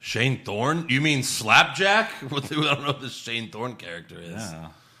 Yeah. Shane Thorne? You mean Slapjack? I don't know what this Shane Thorne character is. Yeah.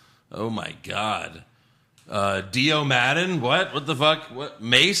 Oh my god. Dio Madden? What the fuck? What?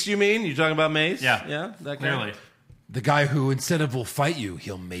 Mace, you mean? You talking about Mace? Yeah. Yeah? That guy? Clearly. The guy who, instead of will fight you,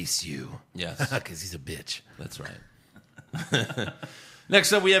 he'll mace you. Yes. Because he's a bitch. That's right.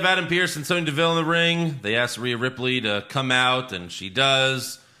 Next up, we have Adam Pearce and Sonya Deville in the ring. They ask Rhea Ripley to come out, and she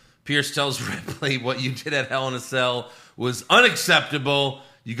does. Pearce tells Ripley, "What you did at Hell in a Cell was unacceptable.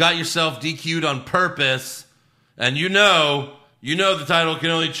 You got yourself DQ'd on purpose, and you know the title can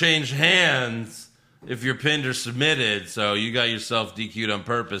only change hands if you're pinned or submitted, so you got yourself DQ'd on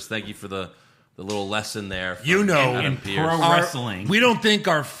purpose." Thank you for the little lesson there. From You know, Adam in Pearce. pro wrestling. We don't think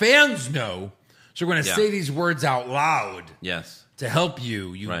our fans know, so we're going to Yeah. say these words out loud Yes, to help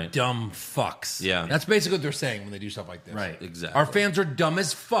you, you Right. dumb fucks. Yeah. That's basically what they're saying when they do stuff like this. Right. exactly. Our fans are dumb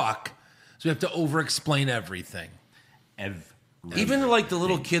as fuck, so we have to over-explain everything. Even like the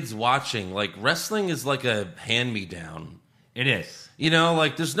little kids watching, like wrestling is like a hand-me-down. It is.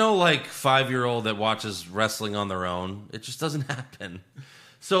 Like there's no like 5-year-old that watches wrestling on their own. It just doesn't happen.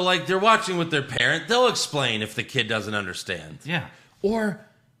 So like they're watching with their parent. They'll explain if the kid doesn't understand. Yeah. Or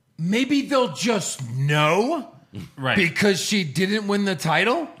maybe they'll just know Right. because she didn't win the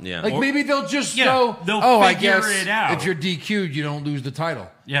title. Yeah. Like Or- maybe they'll just Yeah, go, they'll "Oh, I figure guess it out." if you're DQ'd, you don't lose the title."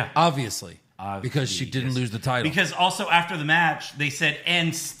 Yeah. Obviously. Because she didn't Yes. lose the title. Because also after the match, they said,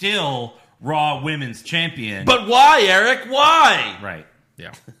 and still Raw Women's Champion. But why, Eric? Why? Right.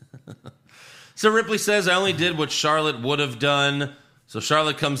 yeah. So Ripley says, "I only did what Charlotte would have done." So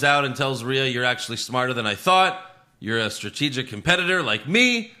Charlotte comes out and tells Rhea, "You're actually smarter than I thought. You're a strategic competitor like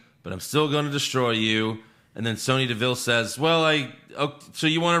me, but I'm still going to destroy you." And then Sonya Deville says, so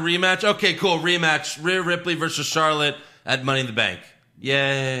you want a rematch? Okay, cool, rematch. Rhea Ripley versus Charlotte at Money in the Bank.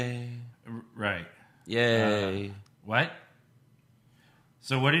 Yay. Right. Yay. What?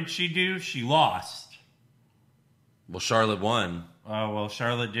 So what did she do? She lost. Well, Charlotte won. Oh, well,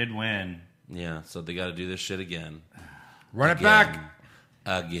 Charlotte did win. Yeah, so they got to do this shit again. Run it back.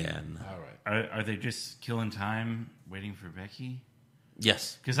 Again. All right. Are they just killing time waiting for Becky?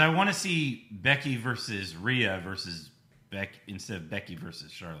 Yes. Because I want to see Becky versus Rhea versus instead of Becky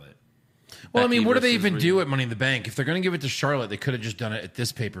versus Charlotte. Well, Becky what do they versus even Rhea. do at Money in the Bank? If they're going to give it to Charlotte, they could have just done it at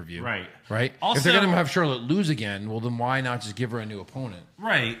this pay-per-view. Right. Right? Also- if they're going to have Charlotte lose again, well, then why not just give her a new opponent?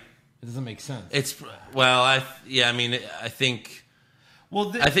 Right. It doesn't make sense. I think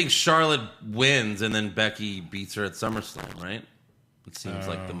Well, Charlotte wins and then Becky beats her at SummerSlam, right? It seems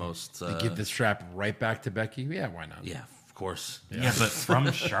like the most. They give the strap right back to Becky? Yeah, why not? Yeah, of course. yeah, but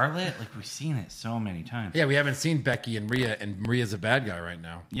from Charlotte, like we've seen it so many times. Yeah, we haven't seen Becky and Rhea's a bad guy right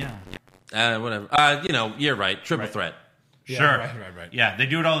now. Yeah. Whatever. You're right. Triple threat. Yeah, Sure. right. Yeah, they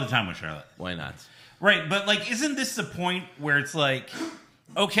do it all the time with Charlotte. Why not? Right, but like, isn't this the point where it's like,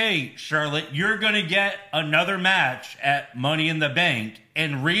 okay, Charlotte, you're gonna get another match at Money in the Bank,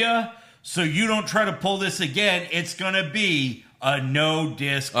 and Rhea, so you don't try to pull this again, it's gonna be a no A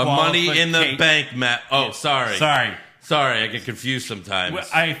disqualification. Money in the Bank match. Oh, sorry. Sorry, I get confused sometimes.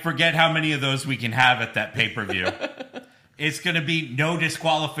 I forget how many of those we can have at that pay per view. It's gonna be no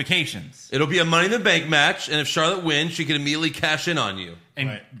disqualifications It'll be a Money in the Bank match, and if Charlotte wins, she can immediately cash in on you.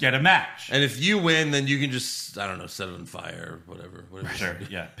 and get a match. And if you win, then you can just, I don't know, set it on fire or whatever. Sure,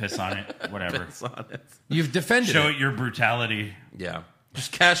 yeah, piss on it, whatever. Piss on it. You've defended Show it. it your brutality. Yeah.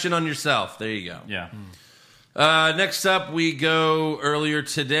 Just cash in on yourself. There you go. Yeah. Next up, we go earlier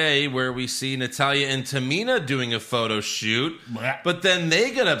today where we see Natalya and Tamina doing a photo shoot, Blah. but then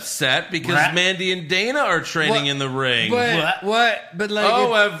they get upset because Blah. Mandy and Dana are training What? in the ring. What? But like,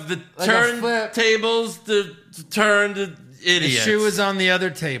 Have the like a flip. turntables to turn to the idiots. shoe is on the other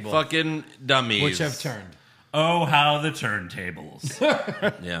table, Fucking dummies. which have turned. Oh, how the turntables.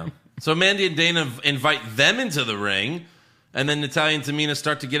 Yeah. So Mandy and Dana invite them into the ring, and then Natalya and Tamina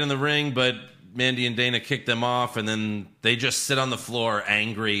start to get in the ring, but Mandy and Dana kick them off, and then they just sit on the floor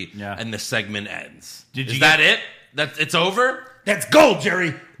angry, and the segment ends. Is that it? It's over? That's gold,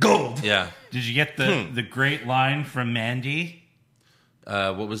 Jerry. Gold. Yeah. Did you get the great line from Mandy?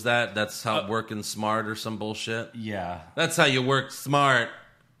 What was that? That's how working smart or some bullshit? Yeah. That's how you work smart.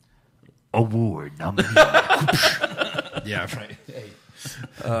 Award nominee. Yeah, right. Hey.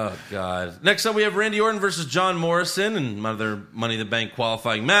 Oh, God. Next up, we have Randy Orton versus John Morrison in another Money in the Bank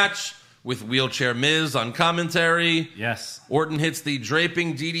qualifying match with Wheelchair Miz on commentary. Yes. Orton hits the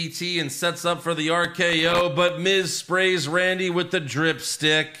draping DDT and sets up for the RKO, but Miz sprays Randy with the drip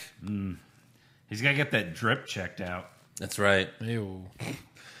stick. He's got to get that drip checked out. That's right. Ew.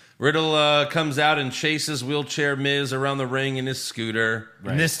 Riddle comes out and chases Wheelchair Miz around the ring in his scooter.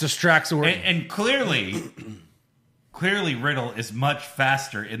 And this distracts Orton. And clearly Riddle is much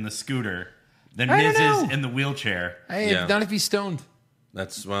faster in the scooter than Miz is in the wheelchair. Hey, not if he's stoned.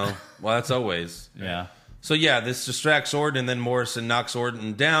 That's, well, that's always. Yeah. So, this distracts Orton, and then Morrison knocks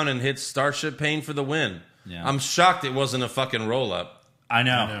Orton down and hits Starship Pain for the win. Yeah. I'm shocked it wasn't a fucking roll-up. I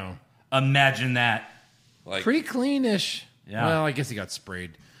know. Imagine that. Like, pretty cleanish. Yeah. Well, I guess he got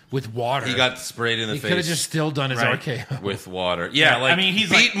sprayed with water. He got sprayed in the face. He could have just still done his Right. RKO. with water. Yeah, like, I mean, he's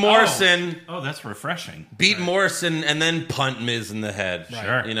beat like, Morrison, Oh, that's refreshing. beat Morrison, and then punt Miz in the head.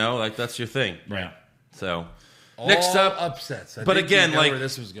 Sure. You know, like, that's your thing. Right. So, next up, upsets. I but think again, we know like, where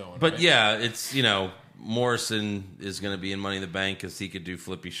this was going. but right? yeah, it's, Morrison is going to be in Money in the Bank because he could do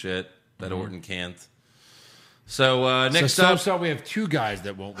flippy shit that Orton can't. So, next up. So we have two guys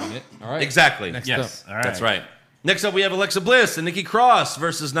that won't win it. All right. Exactly. Next Yes. up. All right. That's right. Next up, we have Alexa Bliss and Nikki Cross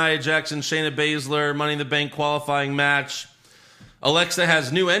versus Nia Jackson, Shayna Baszler, Money in the Bank qualifying match. Alexa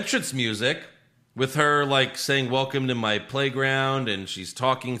has new entrance music with her, like, saying, "Welcome to my playground," and she's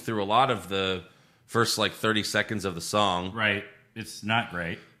talking through a lot of the first, 30 seconds of the song. Right. It's not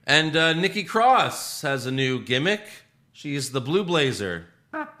great. And Nikki Cross has a new gimmick. She's the Blue Blazer.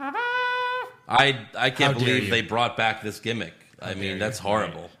 I can't How dare believe you. they brought back this gimmick. I mean, that's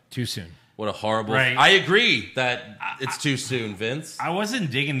horrible. Too soon. What a horrible... Right. I agree that it's too soon, Vince. I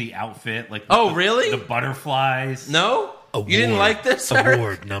wasn't digging the outfit. Like, Oh, really? The butterflies. No? You didn't like this, Eric?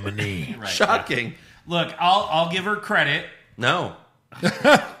 Award nominee. Right. Shocking. Look, I'll give her credit. No.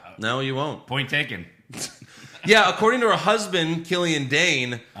 No, you won't. Point taken. Yeah, according to her husband, Killian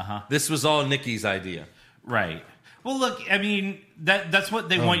Dane, this was all Nikki's idea. Right. Well, look, I mean, that's what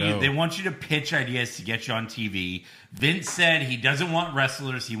they want no. you. They want you to pitch ideas to get you on TV. Vince said he doesn't want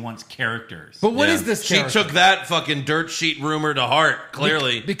wrestlers; he wants characters. But what Yeah. is this She character? took that fucking dirt sheet rumor to heart,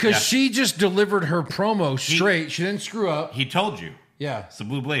 clearly. Because Yeah. she just delivered her promo straight. She didn't screw up. He told you Yeah. it's the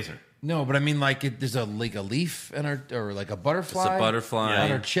Blue Blazer. No, but I mean, there's a leaf in her, or like a butterfly. It's a butterfly. on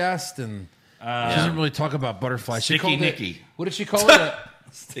her chest, and she doesn't really talk about butterflies. She Sticky called Nicky. What did she call it?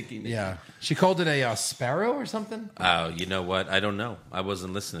 Sticky Nicky. Yeah, she called it a sparrow or something. Oh, you know what? I don't know. I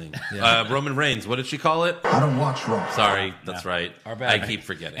wasn't listening. Roman Reigns, what did she call it? I don't watch Raw. Sorry, that's right. Our bad. I keep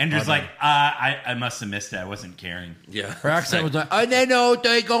forgetting. Andrew's like, I must have missed it. I wasn't caring. yeah. Her accent was like, "Oh, they know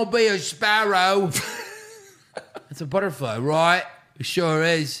they gonna be a sparrow." It's a butterfly, right? It sure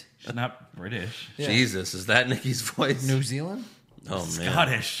is. She's not British. Jesus, is that Nikki's voice? New Zealand? Oh, man.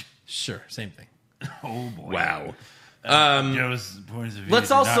 Scottish. Sure, same thing. Oh boy. Wow. Joe's points of view. Let's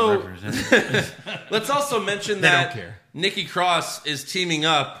do not also- represent- Let's also mention They that don't care. Nikki Cross is teaming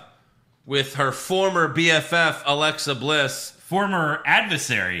up with her former BFF, Alexa Bliss, former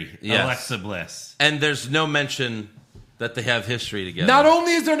adversary Yes. Alexa Bliss. and there's no mention that they have history together. Not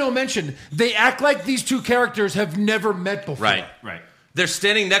only is there no mention, they act like these two characters have never met before. Right. Right. They're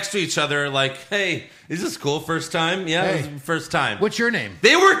standing next to each other like, hey, is this cool? First time? Yeah, Hey. it was first time. What's your name?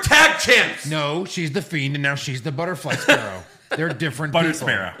 They were tag champs! No, she's the Fiend, and now she's the Butterfly Sparrow. They're different Butter people.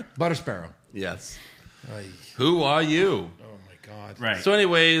 Sparrow. Butter Sparrow. Yes. Ay, Who are you? oh my God. Right. So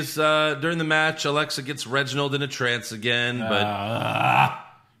anyways, during the match, Alexa gets Reginald in a trance again, but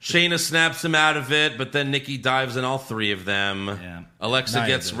Shayna snaps him out of it, but then Nikki dives in all three of them. Yeah. Alexa Nia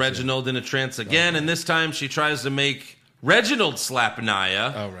gets does, Reginald in a trance again, and this time she tries to make Reginald slap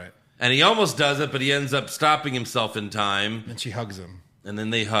Nia. Oh, right. And he almost does it, but he ends up stopping himself in time. And she hugs him. And then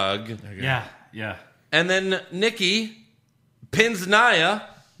they hug. Yeah. Yeah. And then Nikki pins Nia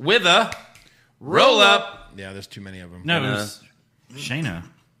with a roll up. Yeah, there's too many of them. No, it was Shayna.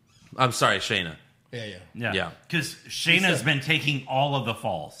 I'm sorry, Shayna. Yeah, yeah. Yeah. Yeah. Because Shayna's been taking all of the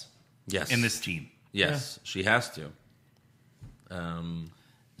falls Yes. in this team. Yes, she has to.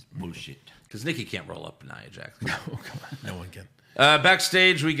 Bullshit. Because Nikki can't roll up Nia Jax. Oh, come on. No one can.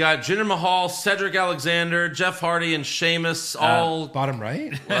 Backstage, we got Jinder Mahal, Cedric Alexander, Jeff Hardy, and Sheamus all... Bottom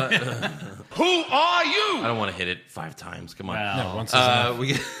right? Who are you? I don't want to hit it 5 times. Come on. No, once is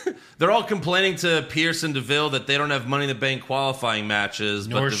enough. They're all complaining to Pierce and DeVille that they don't have Money in the Bank qualifying matches.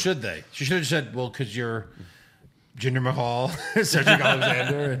 Nor but should they. She should have said, well, because you're Jinder Mahal, Cedric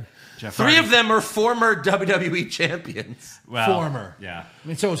Alexander, and Jeff 3 Hardy. of them are former WWE champions. Well, former. Yeah. I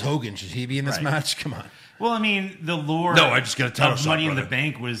mean, so is Hogan. Should he be in this Right. match? Come on. Well, I mean, the lure No, I just got a title of shot, Money in brother. the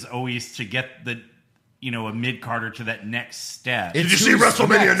Bank was always to get the, a mid-carder to that next step. Did you see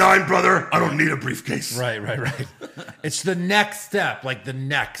WrestleMania 9, brother? I don't need a briefcase. Right. It's the next step, like the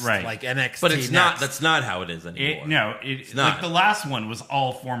next, Right. like NXT. But it's not. next. That's not how it is anymore. It's not. like the last one was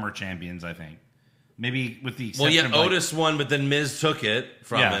all former champions, I think. Maybe with the exception Well, yeah, of like, Otis won, but then Miz took it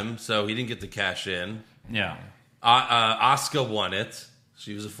from Yeah. him, so he didn't get to cash in. Yeah. Asuka won it.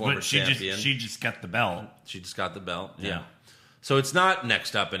 She was a former But she champion. just got the belt. She just got the belt. Yeah. Yeah. So it's not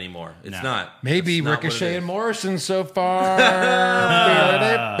next up anymore. It's No. not. Maybe It's not what it Ricochet is. and Morrison so far.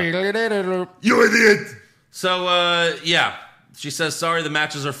 You idiot! So, yeah. She says, sorry, the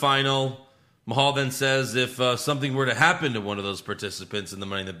matches are final. Mahal then says, if something were to happen to one of those participants in the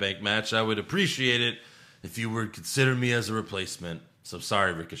Money in the Bank match, I would appreciate it if you would consider me as a replacement. So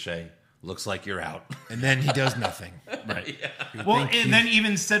sorry, Ricochet. Looks like you're out. And then he does nothing. Right. Well, and then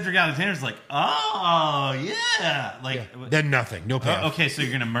even Cedric Alexander's like, oh, yeah. Like, Then nothing. No payoff. okay, so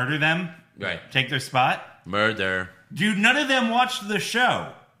you're going to murder them? Right. Take their spot? Murder. Dude, none of them watched the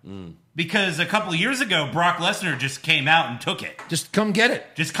show. Because a couple of years ago, Brock Lesnar just came out and took it. Just come get it.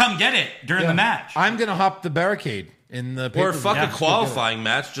 Just come get it during the match. I'm going to hop the barricade in the Or pay-per-view. fuck Yeah. a qualifying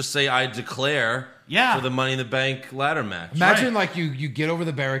match. Just say I declare Yeah. for the Money in the Bank ladder match. Imagine Right. like you get over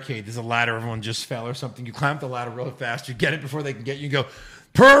the barricade. There's a ladder. Everyone just fell or something. You climb the ladder really fast. You get it before they can get you. You go,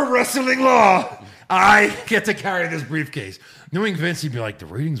 per wrestling law, I get to carry this briefcase. Knowing Vince, he'd be like, the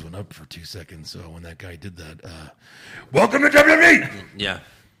ratings went up for 2 seconds. So when that guy did that, welcome to WWE. Yeah.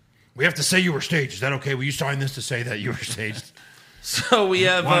 We have to say you were staged. Is that okay? Will you sign this to say that you were staged? So we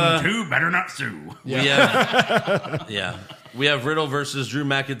have... 1, 2, better not sue. We have, yeah, we have Riddle versus Drew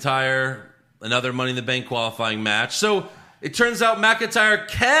McIntyre, another Money in the Bank qualifying match. So it turns out McIntyre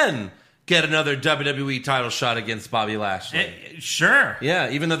can get another WWE title shot against Bobby Lashley. Sure. Yeah,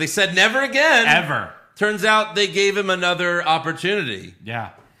 even though they said never again. Ever. Turns out they gave him another opportunity Yeah.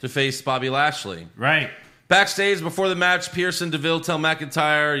 to face Bobby Lashley. Right. Backstage before the match, Pierce and DeVille tell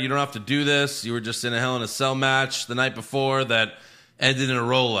McIntyre, you don't have to do this. You were just in a Hell in a Cell match the night before that ended in a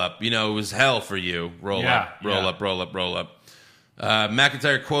roll-up. It was hell for you. Roll up.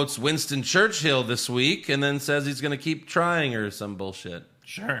 McIntyre quotes Winston Churchill this week and then says he's going to keep trying or some bullshit.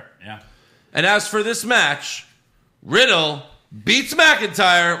 Sure. Yeah. And as for this match, Riddle beats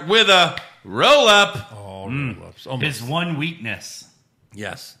McIntyre with a roll-up. Oh, roll-ups. Almost. His one weakness.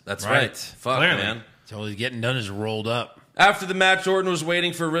 Yes, that's Right. right. Fuck, Clearly. man. So all he's getting done is rolled up. After the match, Orton was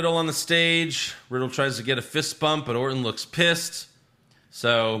waiting for Riddle on the stage. Riddle tries to get a fist bump, but Orton looks pissed.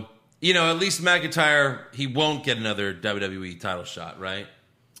 So, at least McIntyre, he won't get another WWE title shot, right?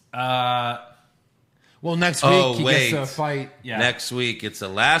 Well, next week Oh, he wait. gets a fight. Yeah. Next week, it's a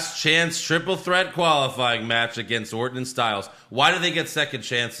last chance triple threat qualifying match against Orton and Styles. Why do they get second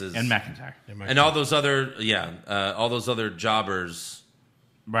chances? And McIntyre. And all those other, all those other jobbers,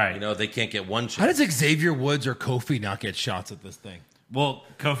 Right. they can't get one How chance. does Xavier Woods or Kofi not get shots at this thing? Well,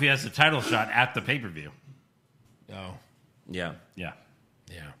 Kofi has the title shot at the pay-per-view. Oh, Yeah. Yeah.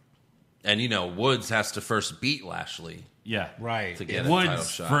 yeah. And, Woods has to first beat Lashley Yeah. Right. to get a title Woods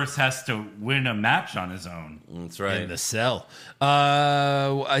shot. first has to win a match on his own. That's right. In the cell.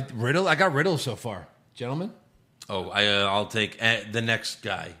 Riddle. I got Riddle so far. Gentlemen? I'll take the next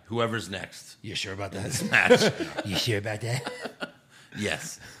guy, whoever's next. You sure about that? Match. You sure about that?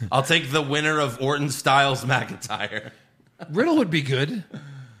 Yes. I'll take the winner of Orton Styles McIntyre. Riddle would be good.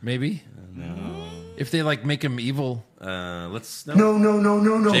 Maybe. No. If they make him evil. Let's No.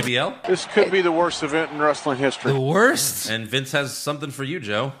 JBL. This could be the worst event in wrestling history. The worst? And Vince has something for you,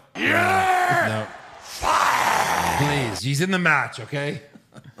 Joe. No. Please. He's in the match, okay?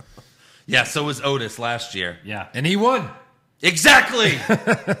 Yeah, so was Otis last year. Yeah. And he won. Exactly.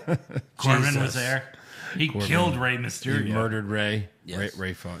 Corbin Jesus. was there. He killed Rey Mysterio. He murdered Ray. Yes.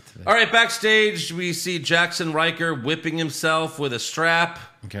 Ray fought today. All right, backstage, we see Jackson Riker whipping himself with a strap.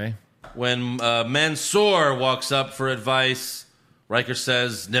 Okay. When Mansoor walks up for advice, Riker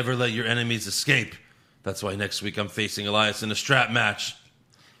says, never let your enemies escape. That's why next week I'm facing Elias in a strap match.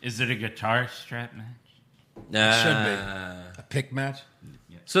 Is it a guitar strap match? Should be. A pick match?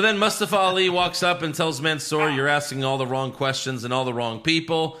 So then Mustafa Ali walks up and tells Mansoor, you're asking all the wrong questions and all the wrong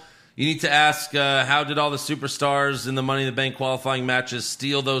people. You need to ask, how did all the superstars in the Money in the Bank qualifying matches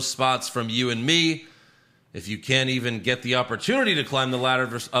steal those spots from you and me? If you can't even get the opportunity to climb the ladder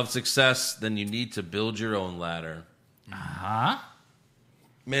of success, then you need to build your own ladder. Huh?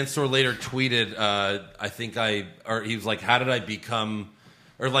 Mansoor later tweeted, he was like, how did I become,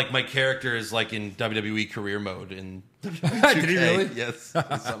 or like my character is like in WWE career mode in WWE. Did he really? Yes,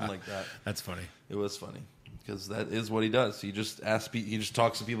 something like that. That's funny. It was funny because that is what he does. He just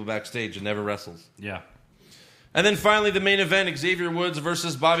talks to people backstage and never wrestles. Yeah. And then finally, the main event, Xavier Woods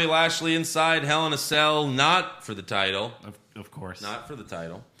versus Bobby Lashley inside Hell in a Cell, not for the title. Of course. Not for the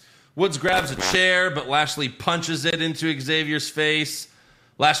title. Woods grabs a chair, but Lashley punches it into Xavier's face.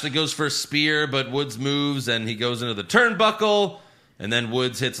 Lashley goes for a spear, but Woods moves, and he goes into the turnbuckle. And then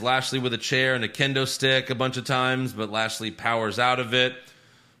Woods hits Lashley with a chair and a kendo stick a bunch of times, but Lashley powers out of it.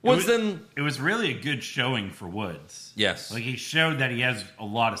 It was really a good showing for Woods. Yes. Like, he showed that he has a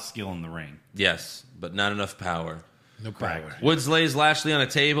lot of skill in the ring. Yes, but not enough power. No power. Woods lays Lashley on a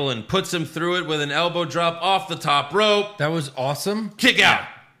table and puts him through it with an elbow drop off the top rope. That was awesome. Kick out.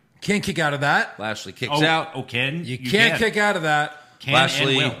 Can't kick out of that. Lashley kicks out. Oh, Ken? You can't kick out of that. Can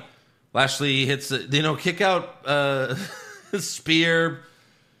and will. Lashley hits kick out spear.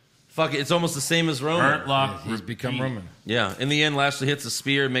 Fuck it, it's almost the same as Roman. Hurt lock. He's become Roman. Yeah, in the end, Lashley hits a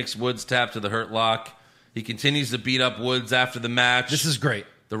spear, makes Woods tap to the hurt lock. He continues to beat up Woods after the match. This is great.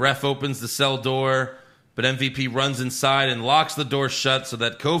 The ref opens the cell door, but MVP runs inside and locks the door shut so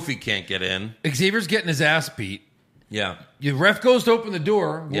that Kofi can't get in. Xavier's getting his ass beat. Yeah. The ref goes to open the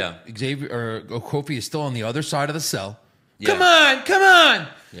door. Yeah. Kofi is still on the other side of the cell. Yeah. Come on.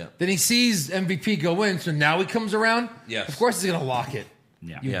 Yeah. Then he sees MVP go in, so now he comes around. Yes. Of course he's going to lock it.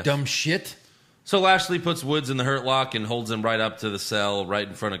 Yeah. You Yes. dumb shit. So Lashley puts Woods in the hurt lock and holds him right up to the cell, right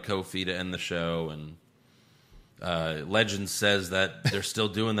in front of Kofi to end the show. And Legend says that they're still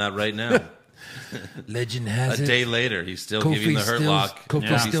doing that right now. Legend has A it. day later, he's still Kofi's giving the hurt still- lock. Kofi's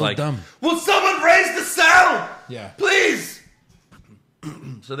He's still like, dumb. will someone raise the cell? Yeah. Please.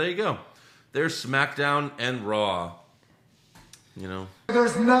 So there you go. There's SmackDown and Raw. You know,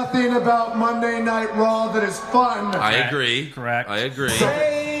 There's nothing about Monday Night Raw that is fun. I agree. Correct. I agree.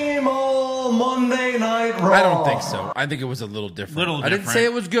 Same old Monday Night Raw. I don't think so. I think it was a little different. I didn't different. say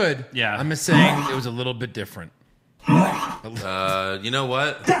it was good. Yeah. I'm just saying it was a little bit different. You know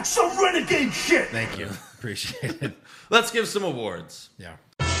what? That's some renegade shit. Thank you. Appreciate it. Let's give some awards. Yeah.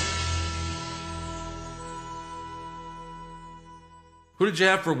 Who did you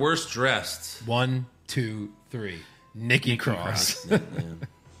have for worst dressed? 1, 2, 3. Nikki Cross.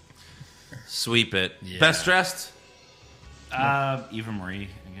 Sweep it. Yeah. Best dressed? Eva Marie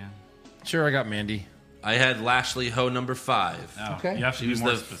again. Sure, I got Mandy. I had Lashley Ho number 5. Oh, Okay. You have to She be was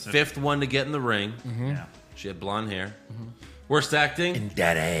more the specific. fifth one to get in the ring. Yeah. She had blonde hair. Worst acting?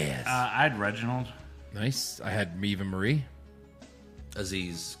 That ass. I had Reginald. Nice. I had Eva Marie.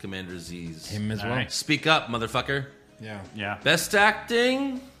 Aziz. Commander Aziz. Him as well. Nice. Speak up, motherfucker. Yeah. Yeah. Best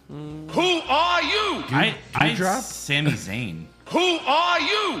acting? Who are you? I Dewdrop? Sami Zayn. Who are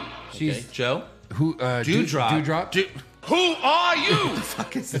you? Okay. Joe? Who? Dewdrop. Dewdrop. Who are you?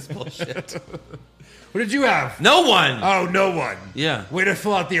 Fuck is this bullshit? What did you have? No one. Oh, no one. Yeah. Way to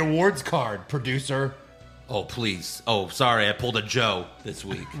fill out the awards card, producer. Oh, please. Oh, sorry. I pulled a Joe this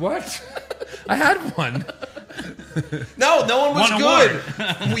week. What? I had one. No one was One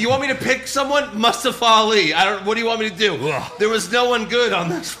good. You want me to pick someone? Mustafa Ali. What do you want me to do? Ugh. There was no one good on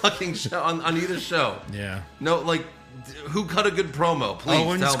this fucking show, on either show. Yeah. No, like, who cut a good promo? Please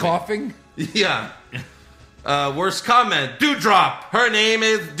Owen's tell me. coughing. Yeah. Worst comment. Dewdrop. Her name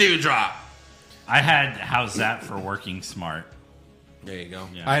is Dewdrop. I had How's That for Working Smart. There you go.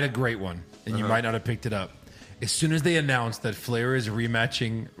 Yeah. I had a great one, and you might not have picked it up. As soon as they announced that Flair is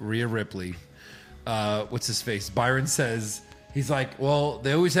rematching Rhea Ripley, what's his face? Byron says, he's like, well,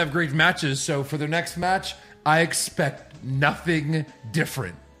 they always have great matches, so for their next match, I expect nothing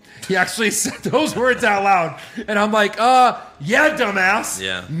different. He actually said those words out loud, and I'm like, yeah, dumbass.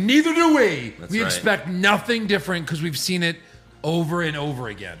 Yeah. Neither do we. That's We right. expect nothing different because we've seen it over and over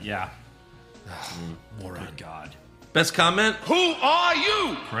again. Yeah. Moron. Good God. Best comment? Who are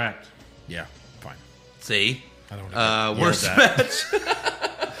you? Correct. Yeah, fine. See? I don't know. Worst that. match?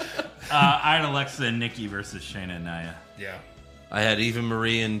 I had Alexa and Nikki versus Shayna and Nia. Yeah. I had Eva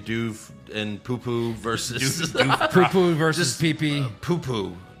Marie and Poo Poo versus Poo Poo versus Pee Pee. Poo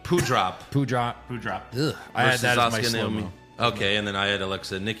Poo. Poo Drop. Poo Drop. Who dropped? Ugh. I had versus that as my Asuka and Naomi. slow-mo. Okay, and then I had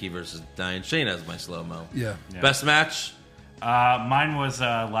Alexa and Nikki versus Diane Shane as my slow-mo. Yeah. Yeah. Best match? Mine was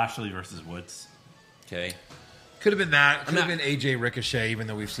Lashley versus Woods. Okay. Could have been that. Could have not- been AJ Ricochet, even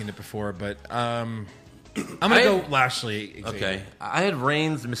though we've seen it before. But I'm going to go Lashley. Xavier. Okay. I had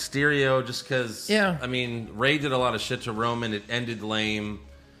Reigns, Mysterio, just because, Yeah. I mean, Ray did a lot of shit to Roman. It ended lame,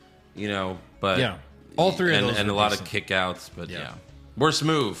 but... Yeah. All three of those And were a lot decent. of kickouts, but Yeah. yeah. Worst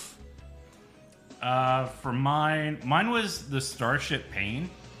move? For mine was the Starship Pain.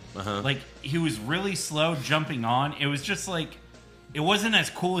 Like, he was really slow jumping on. It was just like, it wasn't as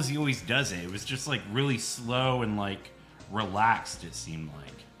cool as he always does it. It was just like really slow and like relaxed, it seemed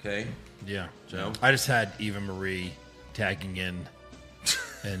like. Okay. Yeah. Joe? I just had Eva Marie tagging in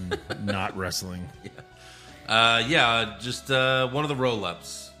and not wrestling. Just one of the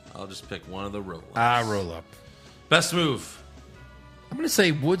roll-ups. I'll just pick one of the roll-ups. Roll up. Best move? I'm going to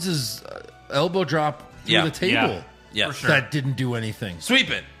say Woods' elbow drop through Yeah. the table. Yeah. Yeah. For sure. That didn't do anything. Sweep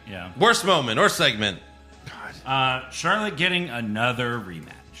it. Yeah. Worst moment or segment? Charlotte getting another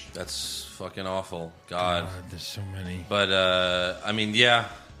rematch. That's fucking awful. God. There's so many. But, I mean, yeah.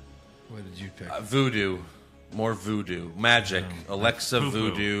 What did you pick? Voodoo. More voodoo. Magic. Alexa Poo-poo.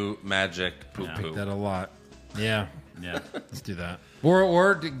 Voodoo. Magic. Poo-poo. That a lot. Yeah. Yeah. Let's do that.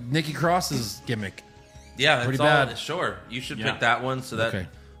 Or Nikki Cross's gimmick. Yeah, Pretty it's all, bad. sure. You should Yeah. pick that one so that... Okay.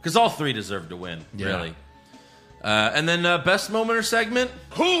 Because all three deserve to win, Yeah. really. And then best moment or segment?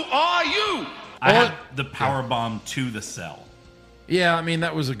 Who are you? I had the power bomb to the cell. Yeah, I mean,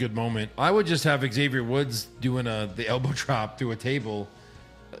 that was a good moment. I would just have Xavier Woods doing the elbow drop through a table.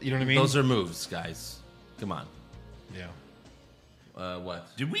 You know what I mean? Those are moves, guys. Come on. Yeah.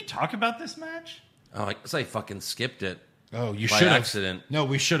 What? Did we talk about this match? Oh, I guess I fucking skipped it. Oh, you By should have. accident. No,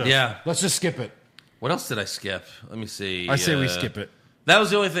 we should have. Yeah. Let's just skip it. What else did I skip? Let me see. I say we skip it. That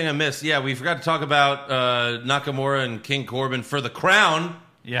was the only thing I missed. Yeah, we forgot to talk about Nakamura and King Corbin for the crown.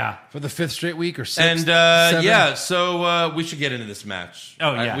 Yeah. For the 5th straight week or 6th? And 7th? yeah, so we should get into this match.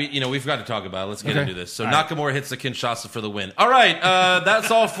 Oh, yeah. We forgot to talk about it. Let's get Okay. into this. So Nakamura hits the Kinshasa for the win. All right, that's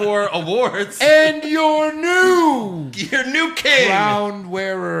all for awards. And your new Your new king. crown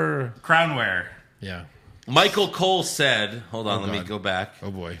wearer. Crown wear. Yeah. Michael Cole said, hold on, Oh, let me God. go back. Oh,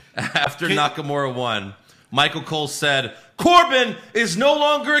 boy. After Nakamura won, Michael Cole said, Corbin is no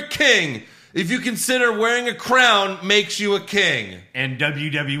longer a king if you consider wearing a crown makes you a king. And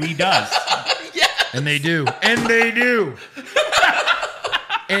WWE does. And they do. And they do.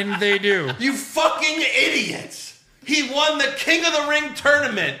 And they do. You fucking idiot. He won the King of the Ring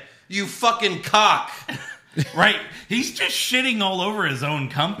tournament, you fucking cock. Right. He's just shitting all over his own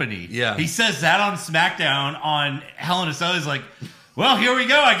company. Yeah. He says that on SmackDown on Hell in a Cell. He's like, well, here we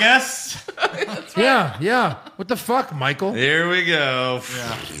go, I guess. Yeah. What the fuck, Michael? Here we go.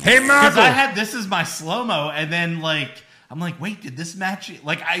 Hey, Because Michael. I had this as my slow-mo, and then, I'm like, wait, did this match...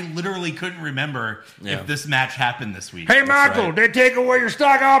 I literally couldn't remember Yeah. if this match happened this week. Hey, Michael, right. they take away your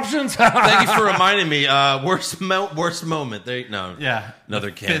stock options? Thank you for reminding me. Worst moment. No. Yeah. Another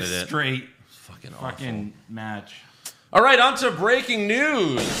The candidate. Fifth straight Fucking awful. fucking match. All right, on to breaking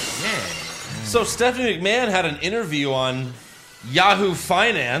news. Yeah. So Stephanie McMahon had an interview on Yahoo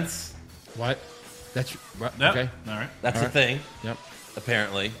Finance. What? That's... What? Yep. Okay. All right. That's a thing, Yep.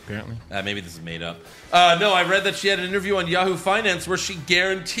 apparently. Apparently. Maybe this is made up. No, I read that she had an interview on Yahoo Finance where she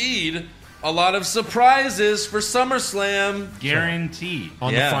guaranteed a lot of surprises for SummerSlam. Guaranteed.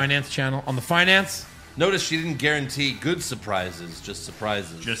 On Yeah. the finance channel. On the finance? Notice she didn't guarantee good surprises, just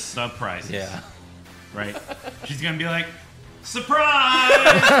surprises. Just surprises. yeah. Right. She's going to be like,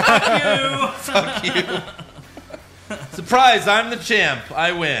 surprise! Fuck you! Fuck you. Surprise, I'm the champ.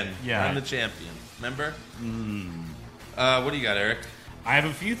 I win. Yeah. I'm the champion. Remember? What do you got, Eric? I have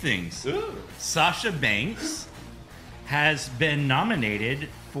a few things. Sasha Banks has been nominated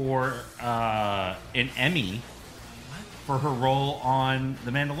for an Emmy for her role on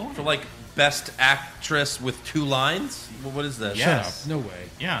The Mandalorian. For like best actress with 2 lines? What is that? Yes. Shut up. No way.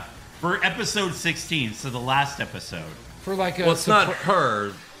 Yeah. For episode 16, so the last episode. For like a... Well, it's not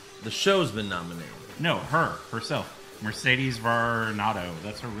her. The show's been nominated. No, herself. Mercedes Varnado.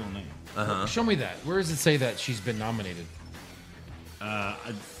 That's her real name. Show me that. Where does it say that she's been nominated?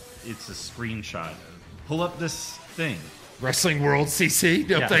 It's a screenshot. Pull up this thing. Wrestling World CC?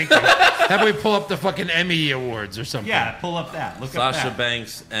 No, Yeah. thank you. How about we pull up the fucking Emmy Awards or something? Yeah, pull up that. Look up Sasha that.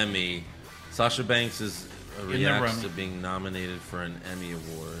 Banks Emmy. Sasha Banks is the reacts room. to being nominated for an Emmy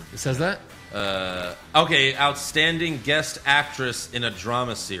award. It says that? Okay, outstanding guest actress in a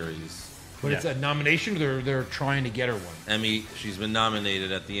drama series. But it's a nomination or they're trying to get her one? Emmy, she's been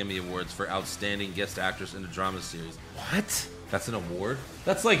nominated at the Emmy Awards for outstanding guest actress in a drama series. What? That's an award?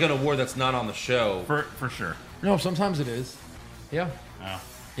 That's like an award that's not on the show. For sure. No, sometimes it is. Yeah. Oh.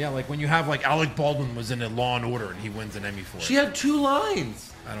 Yeah, like when you have like Alec Baldwin was in a Law and Order and he wins an Emmy for it. She had 2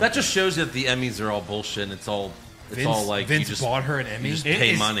 lines. don't That just shows you that the Emmys are all bullshit and it's all like Vince you just bought her an Emmy? you just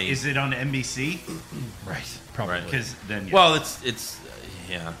pay Is- money. Is it on NBC? Right. Probably. Because then, yeah. Well, it's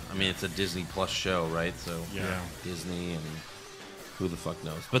yeah. I mean, it's a Disney Plus show, right? So Yeah. Disney and who the fuck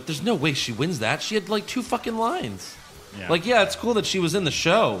knows? But there's no way she wins that. She had like 2 fucking lines. Yeah. Like, yeah, it's cool that she was in the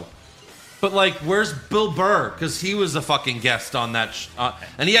show. But, like, where's Bill Burr? Because he was a fucking guest on that.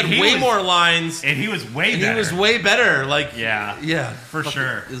 And he had way more lines. And he was way better. He was way better. Like, yeah, for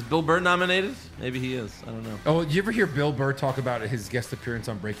sure. Is Bill Burr nominated? Maybe he is. I don't know. Oh, did you ever hear Bill Burr talk about his guest appearance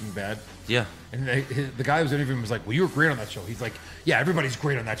on Breaking Bad? Yeah. And the guy who was interviewing him was like, well, you were great on that show. He's like, yeah, everybody's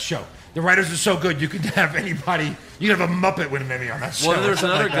great on that show. The writers are so good, you could have anybody, you could have a Muppet win maybe on that show. Well, there's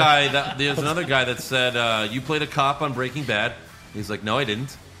another guy that said, you played a cop on Breaking Bad. He's like, no, I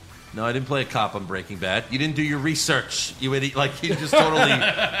didn't. No, I didn't play a cop on Breaking Bad. You didn't do your research. You idiot. Like, he just totally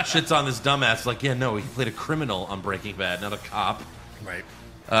shits on this dumbass. Like, yeah, no, he played a criminal on Breaking Bad, not a cop. Right.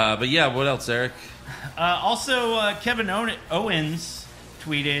 But yeah, what else, Eric? Also, Kevin Owens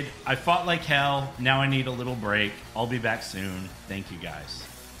tweeted, I fought like hell. Now I need a little break. I'll be back soon. Thank you, guys.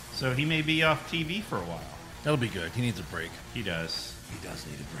 So he may be off TV for a while. That'll be good. He needs a break. He does. He does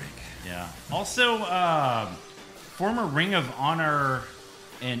need a break. Yeah. Also, former Ring of Honor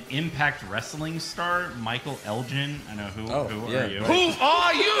and Impact Wrestling star Michael Elgin. I know who are you? Who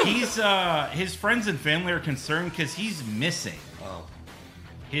are you? He's his friends and family are concerned because he's missing. Oh.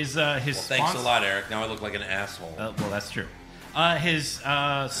 His Thanks a lot, Eric. Now I look like an asshole. well, that's true. His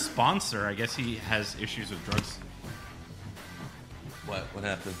sponsor, I guess he has issues with drugs. What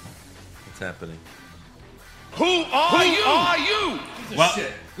happened? What's happening? Who are you? Well,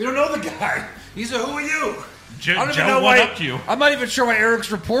 Shit. We don't know the guy. He's a who are you? Joe, I don't even Joe know went why. up to you. I'm not even sure why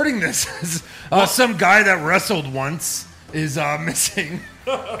Eric's reporting this. Some guy that wrestled once is missing.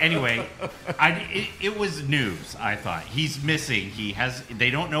 Anyway, it was news. I thought he's missing.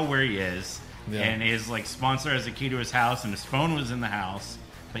 They don't know where he is, and his sponsor has a key to his house, and his phone was in the house,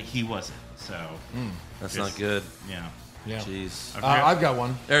 but he wasn't. So That's not good. Yeah. Jeez. I've got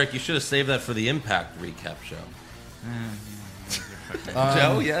one. Eric, you should have saved that for the Impact recap show.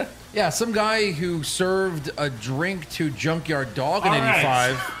 Joe, yeah? Yeah, some guy who served a drink to Junkyard Dog in All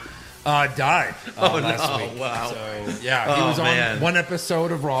right. '85 died last week. Wow. So, yeah, he Oh, was on man. one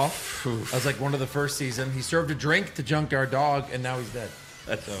episode of Raw. That was like one of the first season. He served a drink to Junkyard Dog, and now he's dead.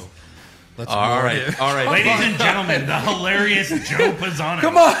 So, let's All move right. on. Ladies and gentlemen, the hilarious Joe Pisano.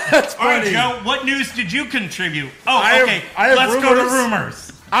 Come on, that's All right, funny. Joe, what news did you contribute? Oh, I have- okay. I have Let's go to rumors.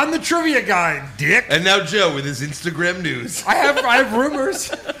 rumors. I'm the trivia guy, dick. And now Joe with his Instagram news. I have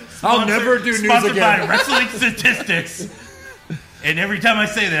rumors. I'll never do news Sponsored by again. Wrestling Statistics. And every time I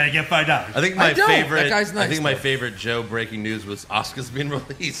say that, I get $5. I think I my don't. favorite. That guy's nice, I think my though. favorite Joe breaking news was Oscar's been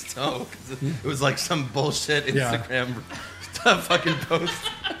released. Oh, 'cause it was like some bullshit Yeah. Instagram fucking post.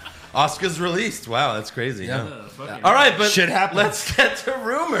 Oscar's released. Wow, that's crazy. Yeah. Huh? All right, but Shit happens. let's get to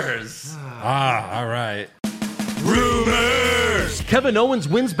rumors. All right. Kevin Owens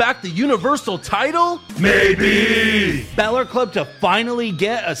wins back the Universal title. Balor Club to finally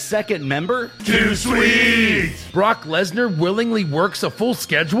get a second member? Too sweet. Brock Lesnar willingly works a full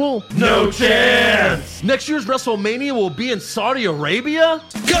schedule. No chance. Next year's WrestleMania will be in Saudi Arabia.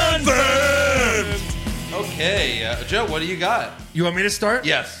 Confirmed. Okay, Joe, what do you got? You want me to start?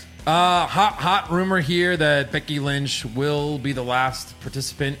 Yes. Hot rumor here that Becky Lynch will be the last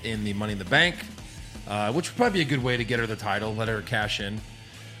participant in the Money in the Bank, which would probably be a good way to get her the title, let her cash in.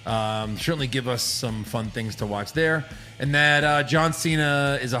 Certainly give us some fun things to watch there. And that John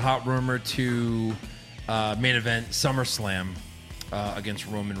Cena is a hot rumor to main event SummerSlam against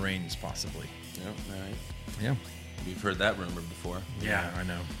Roman Reigns, possibly. Yep, all right. Yeah. We've heard that rumor before Yeah, I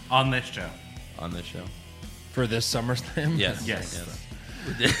know. on this show. on this show. For this SummerSlam? Yes. Yes.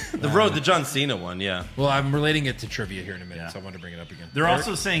 The John Cena one, yeah. Well, I'm relating it to trivia here in a minute, so I want to bring it up again. They're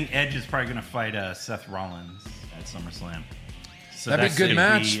also saying Edge is probably going to fight Seth Rollins at SummerSlam. So That'd be a good gonna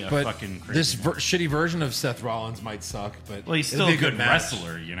match, be a but fucking crazy this match. shitty version of Seth Rollins might suck. But Well, he's it'll still be a good match.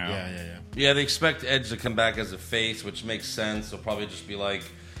 wrestler, you know? Yeah. Yeah, they expect Edge to come back as a face, which makes sense. They'll probably just be like,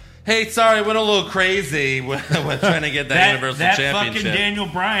 hey, sorry, went a little crazy. We're trying to get that Universal that Championship. fucking Daniel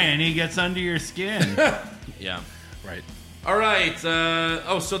Bryan, he gets under your skin. Yeah. Right. All right.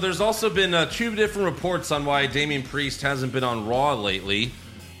 So there's also been 2 different reports on why Damian Priest hasn't been on Raw lately.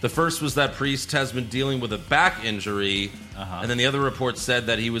 The first was that Priest has been dealing with a back injury, and then the other report said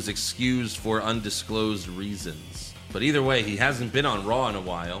that he was excused for undisclosed reasons. But either way, he hasn't been on Raw in a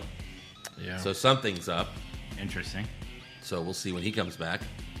while, Yeah. so something's up. Interesting. So we'll see when he comes back.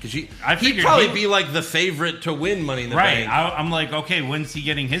 Because he'd figured probably he- be like the favorite to win Money in the Right. Bank. I'm like, okay, when's he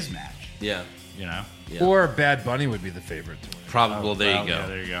getting his match? Yeah. You know? Yeah. Or Bad Bunny would be the favorite to win. Probably. Well, there you go. Yeah,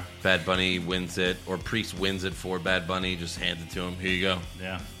 there you go. Bad Bunny wins it, or Priest wins it for Bad Bunny. Just hands it to him. Here you go.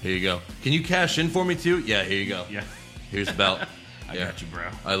 Yeah. Here you go. Can you cash in for me too? Yeah. Here you go. Yeah. Here's the belt. I got you, bro.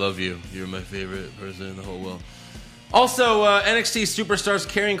 I love you. You're my favorite person in the whole world. Also, NXT superstars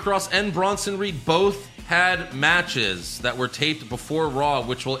Karrion Kross and Bronson Reed both had matches that were taped before Raw,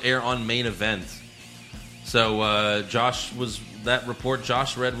 which will air on Main Event. So Josh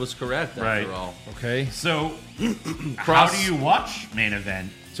read was correct after all. Okay. So, how do you watch Main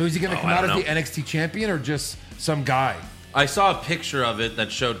Event? So is he going to come I out as don't the NXT champion or just some guy? I saw a picture of it that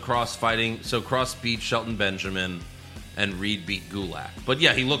showed Kross fighting. So Kross beat Shelton Benjamin, and Reed beat Gulak. But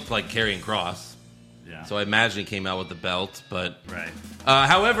yeah, he looked like Karrion Kross. Yeah. So I imagine he came out with the belt. But Right.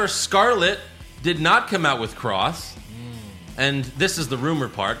 However, Scarlett did not come out with Kross. And this is the rumor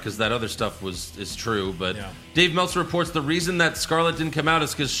part, because that other stuff is true. But Yeah. Dave Meltzer reports the reason that Scarlett didn't come out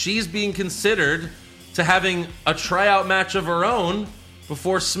is because she's being considered to having a tryout match of her own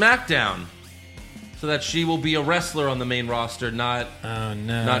before SmackDown, so that she will be a wrestler on the main roster, not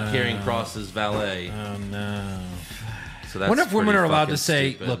Karrion Kross's valet. Oh no! So I that's wonder if women pretty are allowed fucking to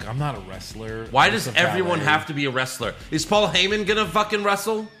say, stupid. "Look, I'm not a wrestler." Why I'm does just a everyone valet." have to be a wrestler? Is Paul Heyman gonna fucking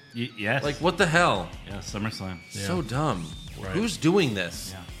wrestle? Yes. Like, what the hell? Yeah, SummerSlam. So dumb. Right. Who's doing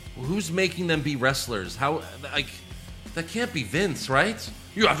this? Yeah. Who's making them be wrestlers? How, like, that can't be Vince, right?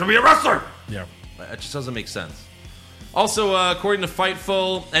 You have to be a wrestler! Yeah. That just doesn't make sense. Also, according to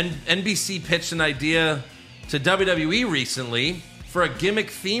Fightful, NBC pitched an idea to WWE recently for a gimmick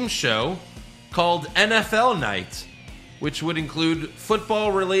theme show called NFL Night, which would include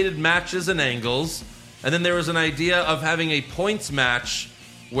football-related matches and angles. And then there was an idea of having a points match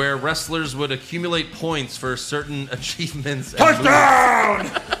where wrestlers would accumulate points for certain achievements. Touchdown!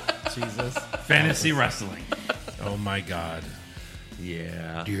 Jesus. Fantasy wrestling. Oh my God.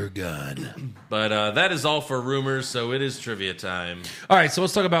 Yeah. Dear God. But that is all for rumors, so it is trivia time. All right, so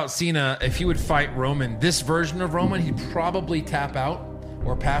let's talk about Cena. If he would fight Roman, this version of Roman, he'd probably tap out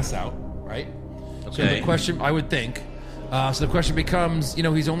or pass out, right? So Okay. the question, I would think. So the question becomes,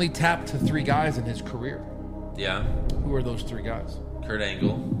 he's only tapped to 3 guys in his career. Yeah. Who are those 3 guys? Kurt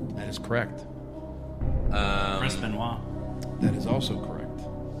Angle. That is correct. Chris Benoit. That is also correct.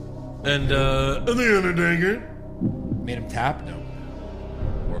 And The Undertaker. Made him tap? No.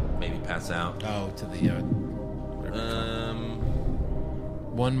 Or maybe pass out. Oh, to the...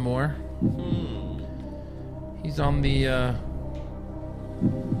 one more. He's on the...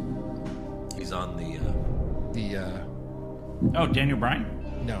 He's on the... Oh, Daniel Bryan?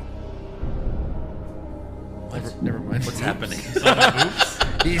 No. Never mind. What's happening?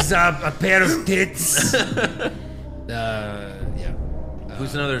 He's a pair of tits. Yeah.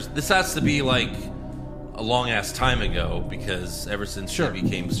 Who's another? This has to be like a long ass time ago, because ever since Sure. he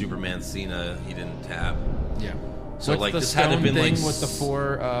became Superman Cena, he didn't tap. Yeah. So, What's like, the this had to stone been, like, thing with the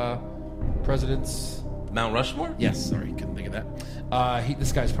 4 presidents? Mount Rushmore? Yes, sorry, couldn't think of that.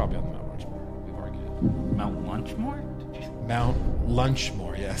 This guy's probably on the Mount Rushmore. We've argued it. Mount Lunchmore? Mount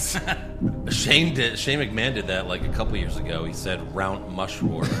Lunchmore, yes. Shane McMahon did that like a couple years ago. He said Mount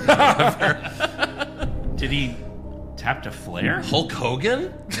Mushmore. Did he tap to Flair? Hulk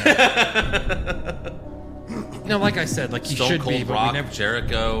Hogan? No, like I said, like he Stone should Cold be, but Rock, we never.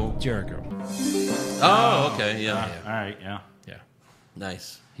 Jericho. Oh, okay, yeah. All right, yeah. Yeah.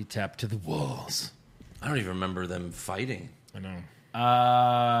 Nice. He tapped to the walls. I don't even remember them fighting. I know.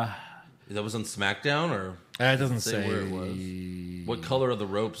 That was on SmackDown, or It doesn't say where it was. What color are the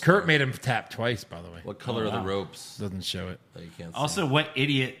ropes? Kurt made him tap twice, by the way. What color are the ropes? Doesn't show it. Oh, you can't see. Also, what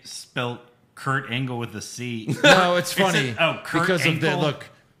idiot spelled Kurt Angle with a C? No, it's funny. Kurt because of the Angle? look,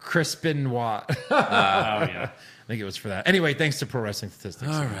 Crispin Watt. Oh, yeah. I think it was for that. Anyway, thanks to Pro Wrestling Statistics.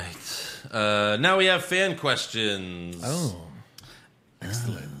 All right. Now we have fan questions. Oh,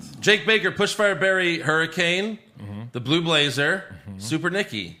 excellent. Jake Baker, Pushfire Barry, Hurricane, the Blue Blazer, Super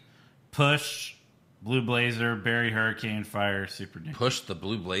Nicky. Push, Blue Blazer, Barry Hurricane, Fire, Super Nick. Push the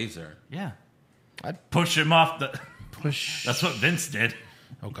Blue Blazer. Yeah. I'd Push him off the... push. That's what Vince did.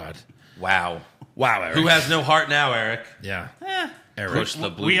 Oh God. Wow. Wow, Eric. Who has no heart now, Eric? Yeah. Eric. Push the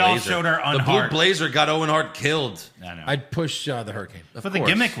Blue We Blazer. all showed our The Blue unheart. Blazer got Owen Hart killed. I know. I'd push the Hurricane. Of but the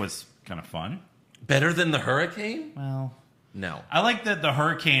course. gimmick was kind of fun. Better than the Hurricane? Well... No. I like that the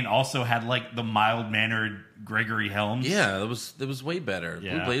Hurricane also had, like, the mild-mannered Gregory Helms. Yeah, it was way better.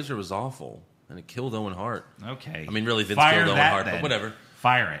 Yeah. Blue Blazer was awful, and it killed Owen Hart. Okay. I mean, really, Vince Fire killed Owen that, Hart, then. but whatever.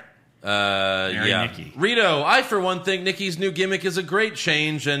 Fire it. Yeah. Nikki. Rito, I for one think Nikki's new gimmick is a great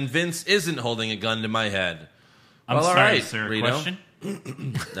change, and Vince isn't holding a gun to my head. I'm Well, all sorry, right, sir. Rito. Question?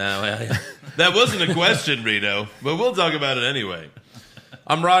 No, that wasn't a question, Rito, but we'll talk about it anyway.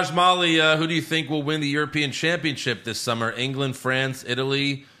 I'm Raj Mali. Who do you think will win the European Championship this summer? England, France,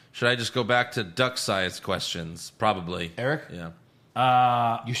 Italy? Should I just go back to duck size questions? Probably. Eric? Yeah.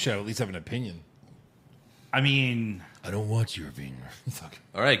 You should at least have an opinion. I mean, I don't watch European.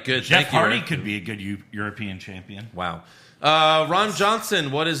 All right, good. Jeff Thank you, Hardy Eric. could be a good European champion. Wow. Ron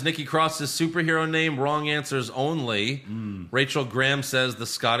Johnson, what is Nikki Cross's superhero name? Wrong answers only. Rachel Graham says the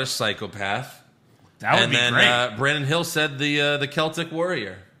Scottish psychopath. That would and be then, great. Brandon Hill said the Celtic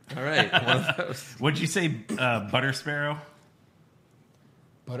warrior. All right. One of those. What'd you say, Butter Sparrow?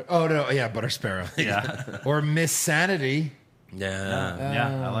 Butter Sparrow. Yeah. Or Miss Sanity. Yeah.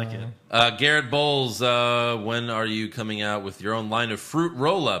 I like it. Garrett Bowles, when are you coming out with your own line of fruit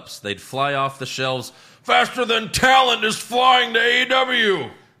roll-ups? They'd fly off the shelves faster than talent is flying to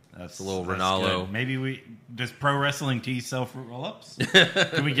AEW. That's a little that's Ronaldo. good. Maybe does Pro Wrestling Tees sell fruit roll-ups?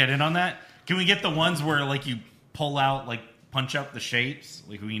 Can we get in on that? Can we get the ones where like you pull out, like punch up the shapes?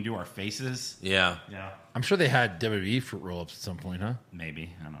 Like we can do our faces? Yeah. Yeah. I'm sure they had WWE fruit roll-ups at some point, huh?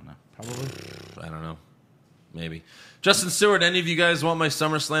 Maybe. I don't know. Probably. I don't know. Maybe. Justin Stewart, any of you guys want my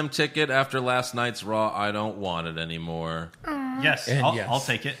SummerSlam ticket after last night's Raw? I don't want it anymore. Yes, I'll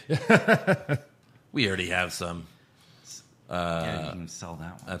take it. We already have some. Yeah, you can sell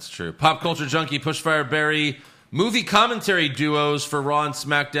that one. That's true. Pop Culture Junkie, Pushfire Barry, movie commentary duos for Raw and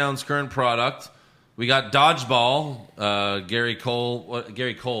SmackDown's current product. We got Dodgeball, Gary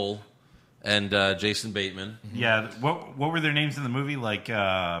Cole, and Jason Bateman. Yeah, what were their names in the movie? Like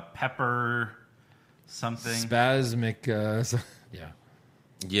Pepper something? Spasmic. Yeah.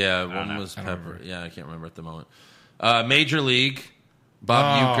 Yeah, one know. was I don't Pepper. remember. Yeah, I can't remember at the moment. Major League,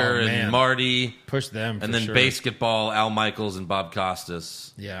 Bob Oh, Uecker and man. Marty. Push them. And for then sure. Basketball, Al Michaels and Bob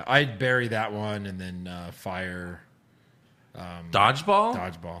Costas. Yeah, I'd bury that one and then fire Dodgeball?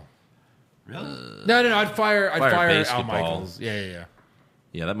 Dodgeball. Really? No, I'd fire Al Basketball. Michaels. Yeah.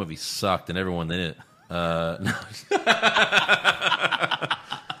 Yeah, that movie sucked and everyone in it.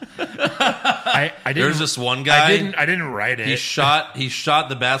 I didn't. There's this one guy. I didn't write it. He shot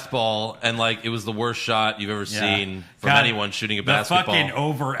the basketball and like it was the worst shot you've ever seen from God, anyone shooting a the basketball. fucking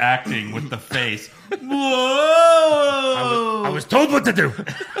overacting with the face. Whoa! I was told what to do.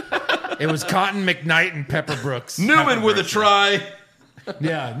 It was Cotton McKnight and Pepper Brooks. Newman with a try.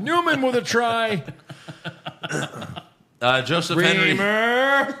 Yeah, Newman with a try. Joseph Henry.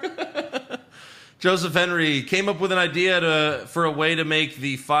 Reamer. Joseph Henry came up with an idea for a way to make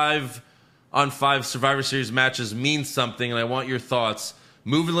the 5-on-5 Survivor Series matches mean something, and I want your thoughts.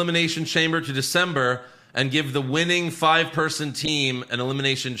 Move Elimination Chamber to December and give the winning 5-person team an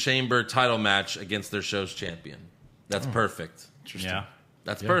Elimination Chamber title match against their show's champion. That's perfect. Yeah.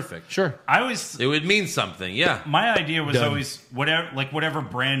 That's perfect. Sure. It would mean something, yeah. My idea was Done. always whatever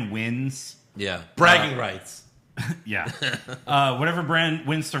brand wins. Yeah. Bragging rights. Yeah. Whatever brand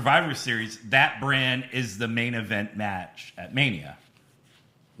wins Survivor Series, that brand is the main event match at Mania.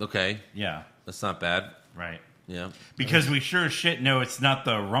 Okay. Yeah. That's not bad. Right. Yeah. Because we sure as shit know it's not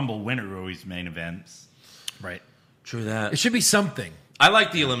the Rumble winner who always main events. Right. True that. It should be something. I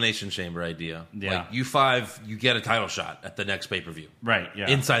like the Elimination Chamber idea. Yeah. Like, you 5, you get a title shot at the next pay-per-view. Right, yeah.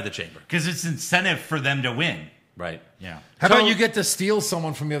 Inside the chamber. Because it's incentive for them to win. Right. Yeah. How about you get to steal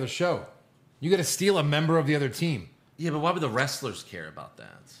someone from the other show? You get to steal a member of the other team. Yeah, but why would the wrestlers care about that?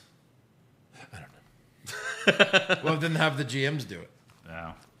 Well, then have the GMs do it.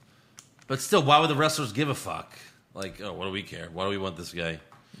 Yeah. But still, why would the wrestlers give a fuck? Like, oh, what do we care? Why do we want this guy?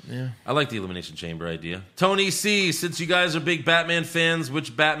 Yeah. I like the Elimination Chamber idea. Tony C., since you guys are big Batman fans,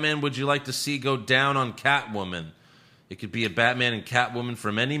 which Batman would you like to see go down on Catwoman? It could be a Batman and Catwoman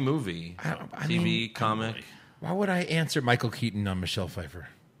from any movie. TV, comic. Why would I answer Michael Keaton on Michelle Pfeiffer?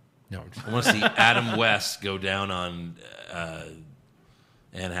 No. I want to see Adam West go down on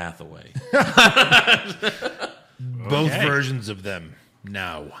Anne Hathaway. Both versions of them.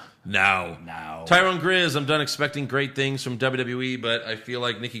 Now. Tyrone Grizz, I'm done expecting great things from WWE, but I feel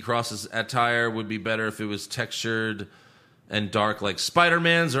like Nikki Cross's attire would be better if it was textured and dark like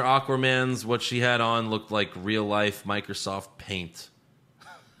Spider-Man's or Aquaman's. What she had on looked like real-life Microsoft Paint.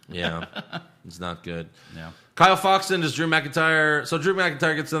 Yeah, it's not good. Yeah. Kyle Foxton, does Drew McIntyre... So Drew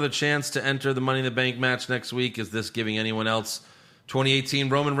McIntyre gets another chance to enter the Money in the Bank match next week. Is this giving anyone else 2018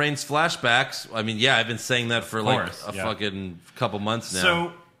 Roman Reigns flashbacks? I mean, yeah, I've been saying that for like a fucking couple months now.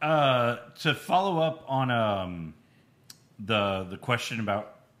 So, to follow up on the question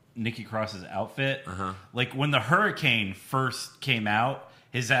about Nikki Cross's outfit, like when the Hurricane first came out,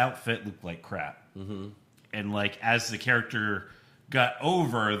 his outfit looked like crap. Mm-hmm. And like as the character got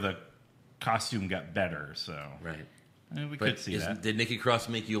over, the costume got better. So right, we could see that. Did Nikki Cross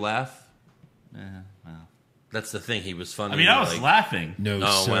make you laugh? Well, That's the thing. He was funny. I mean, I was laughing. No,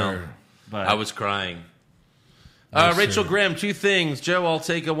 Oh, sir. well. But I was crying. No, Rachel sir. Graham, 2 things. Joe, I'll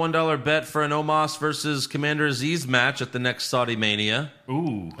take a $1 bet for an Omos versus Commander Aziz match at the next Saudi Mania.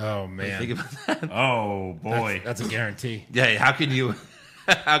 Ooh. Oh, man. Think about that. Oh, boy. That's a guarantee. Yeah, how could you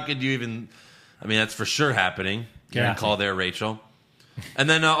even... I mean, that's for sure happening. Yeah. Call there, Rachel. And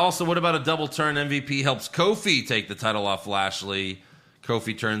then also, what about a double turn? MVP helps Kofi take the title off Lashley.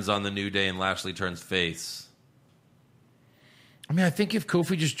 Kofi turns on the New Day and Lashley turns face. I mean, I think if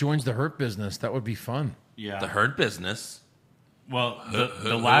Kofi just joins the Hurt Business, that would be fun. Yeah. The Hurt Business. Well,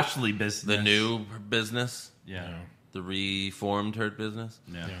 the Lashley business. The new business. Yeah. The reformed Hurt Business.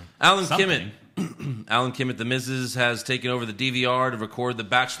 Yeah. Alan Something. Kimmett. Alan Kimmett, The Mrs. has taken over the DVR to record The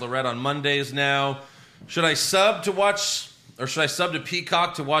Bachelorette on Mondays now. Should I sub to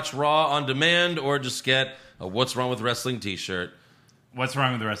Peacock to watch Raw on demand, or just get a What's Wrong with Wrestling t-shirt? What's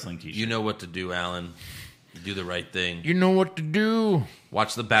wrong with the wrestling t-shirt? You know what to do, Alan. Do the right thing. You know what to do.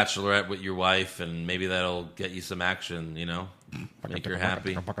 Watch The Bachelorette with your wife, and maybe that'll get you some action, you know? Make her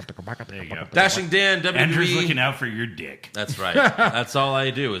happy. There you go. Dashing Dan, WWE. Andrew's looking out for your dick. That's right. That's all I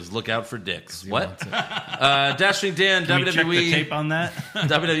do is look out for dicks. What? Dashing Dan, Can we check the WWE. tape on that?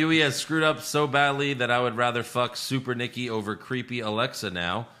 WWE has screwed up so badly that I would rather fuck Super Nikki over creepy Alexa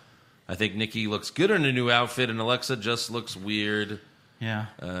now. I think Nikki looks good in a new outfit, and Alexa just looks weird. Yeah.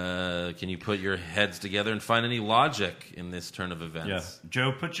 Can you put your heads together and find any logic in this turn of events? Yeah.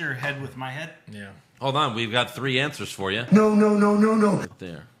 Joe, put your head with my head. Yeah. Hold on, we've got 3 answers for you. No. Right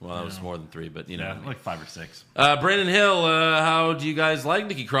there. Well, that was more than 3, but you know. Yeah, like 5 or 6. Brandon Hill, how do you guys like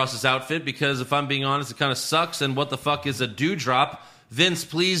Nikki Cross's outfit? Because if I'm being honest, it kind of sucks. And what the fuck is a dewdrop? Vince,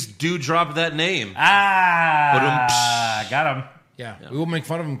 please dewdrop that name. Got him. Yeah. We will make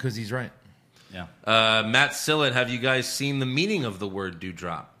fun of him because he's right. Yeah. Matt Sillett, have you guys seen the meaning of the word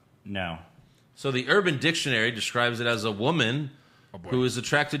dewdrop? No. So the Urban Dictionary describes it as a woman who is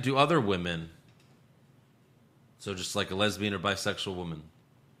attracted to other women. So just like a lesbian or bisexual woman.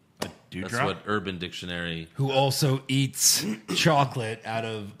 Dewdrop? That's what Urban Dictionary... Who also eats chocolate out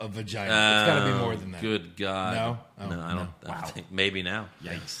of a vagina. It's got to be more than that. Good God. No? Oh, no, I don't think. Maybe now.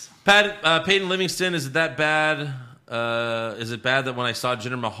 Yikes. Peyton Livingston, is it that bad? Is it bad that when I saw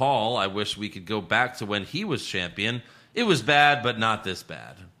Jinder Mahal, I wish we could go back to when he was champion? It was bad, but not this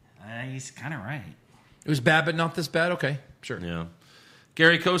bad. He's kind of right. It was bad, but not this bad? Okay, sure. Yeah.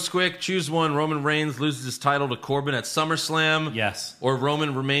 Gary Kosquick, choose one. Roman Reigns loses his title to Corbin at SummerSlam. Yes. Or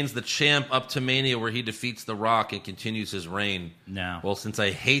Roman remains the champ up to Mania where he defeats The Rock and continues his reign. No. Well, since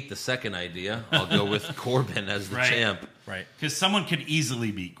I hate the second idea, I'll go with Corbin as the champ. Right. Because someone could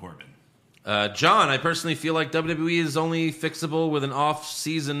easily beat Corbin. John, I personally feel like WWE is only fixable with an off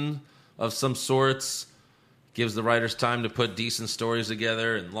season of some sorts. Gives the writers time to put decent stories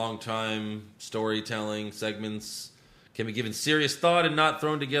together, and long time storytelling segments can be given serious thought and not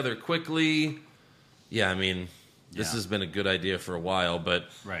thrown together quickly. Yeah, I mean, this has been a good idea for a while, but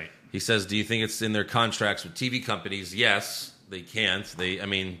Right. he says, do you think it's in their contracts with TV companies? Yes, they can't.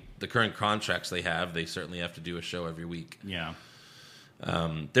 The current contracts they have, they certainly have to do a show every week. Yeah.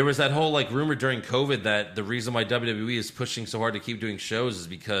 There was that whole rumor during COVID that the reason why WWE is pushing so hard to keep doing shows is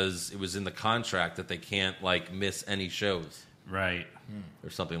because it was in the contract that they can't miss any shows Right. or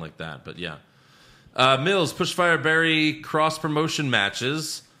something like that. But yeah, Mills, Pushfire Barry cross promotion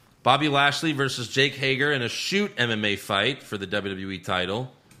matches. Bobby Lashley versus Jake Hager in a shoot MMA fight for the WWE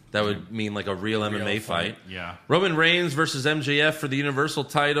title. That would mean a real MMA fight. Yeah. Roman Reigns versus MJF for the Universal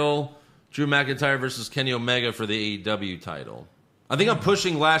title. Drew McIntyre versus Kenny Omega for the AEW title. I think I'm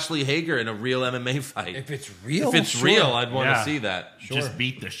pushing Lashley Hager in a real MMA fight. If it's real, If it's sure. real, I'd want to Yeah. see that. Just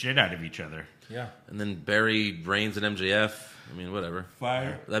beat the shit out of each other. Yeah. And then Barry, Reigns, and MJF. I mean, whatever.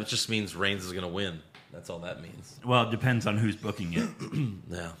 Fire. That just means Reigns is going to win. That's all that means. Well, it depends on who's booking it.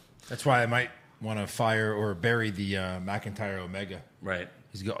 Yeah. That's why I might want to fire or bury the McIntyre Omega. Right.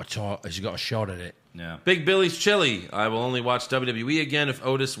 He's got a shot at it. Yeah. Big Billy's Chili. I will only watch WWE again if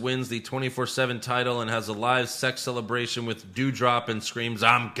Otis wins the 24/7 title and has a live sex celebration with Dewdrop and screams,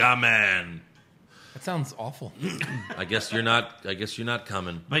 "I'm coming." That sounds awful. I guess you're not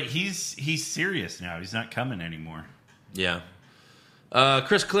coming. But he's serious now. He's not coming anymore. Yeah.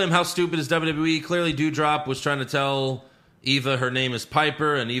 Chris Klim, how stupid is WWE? Clearly Dewdrop was trying to tell Eva her name is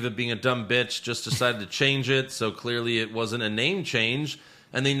Piper, and Eva, being a dumb bitch, just decided to change it. So clearly it wasn't a name change.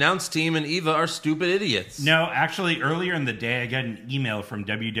 And the announce team and Eva are stupid idiots. No, actually, earlier in the day, I got an email from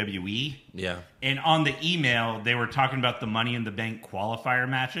WWE. Yeah. And on the email, they were talking about the Money in the Bank qualifier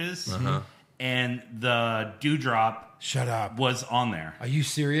matches. And the Dewdrop Shut up. was on there. Are you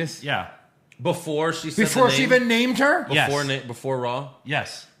serious? Yeah. Before she said Before the she name? even named her? Yes. Before Raw?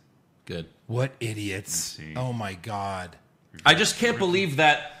 Yes. Good. What idiots. Oh, my God. I just can't believe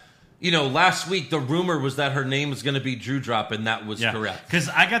that, last week the rumor was that her name was going to be Drewdrop, and that was correct. Because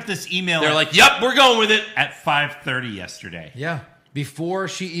I got this email. They're like, yep, we're going with it. At 5:30 yesterday. Yeah. Before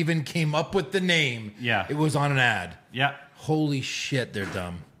she even came up with the name, it was on an ad. Yeah. Holy shit, they're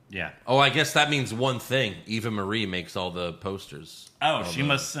dumb. Yeah. Oh, I guess that means one thing. Eva Marie makes all the posters. Oh, she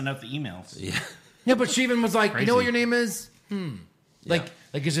must send out the emails. Yeah. Yeah, but she even was like, Crazy. you know what your name is? Like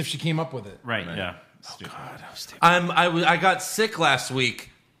as if she came up with it. Right. Yeah. Oh, God. That was stupid. I got sick last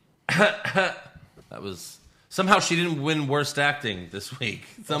week. That was... Somehow she didn't win worst acting this week.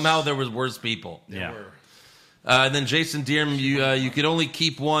 Somehow there was worse people. Yeah. And then Jason Deerham, you could only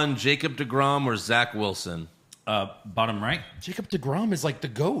keep one, Jacob deGrom or Zach Wilson. Bottom right. Jacob deGrom is like the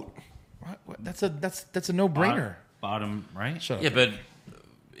GOAT. What? That's a no-brainer. Bottom right. Shut up. Yeah, but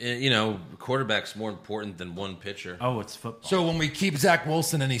quarterback's more important than one pitcher. Oh, it's football. So when we keep Zach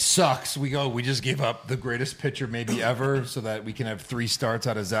Wilson and he sucks, we just give up the greatest pitcher maybe ever so that we can have 3 starts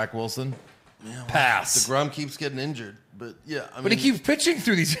out of Zach Wilson? Yeah, well, Pass. DeGrom keeps getting injured, but yeah, But he keeps pitching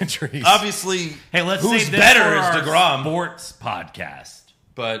through these injuries. Obviously, hey, let's who's say this better for is our DeGrom. Sports podcast.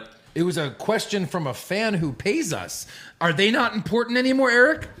 But it was a question from a fan who pays us. Are they not important anymore,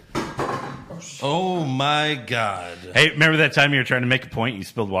 Eric? Oh my God. Hey, remember that time you were trying to make a point? You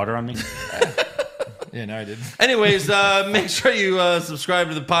spilled water on me? Yeah, no, I didn't. Anyways, make sure you subscribe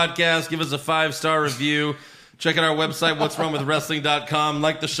to the podcast. Give us a 5-star review. Check out our website, what'swrongwithwrestling.com.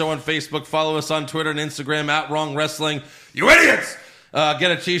 Like the show on Facebook. Follow us on Twitter and Instagram @WrongWrestling. You idiots!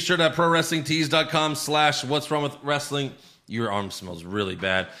 Get a t-shirt at prowrestlingtees.com/what'swrongwithwrestling. Your arm smells really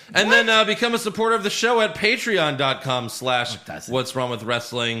bad. And then become a supporter of the show at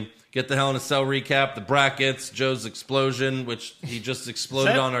patreon.com/what'swrongwithwrestling. Get the Hell in a Cell recap, the brackets, Joe's explosion, which he just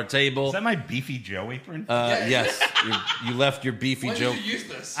exploded on our table. Is that my Beefy Joe apron? Yes. You left your Beefy Joe. When did you use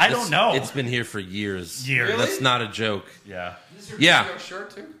this? I don't know. It's been here for years. Years. That's not a joke. Yeah. Yeah.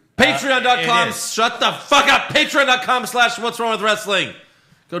 Shirt too? Patreon.com. It is. Shut the fuck up. Patreon.com/what'swrongwithwrestling.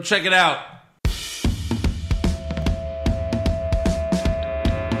 Go check it out.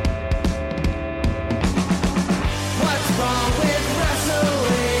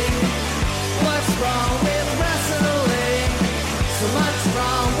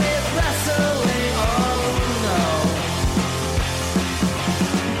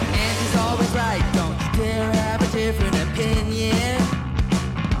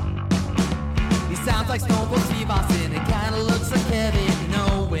 Like Stone Cold Steve Austin, it kinda looks like Kevin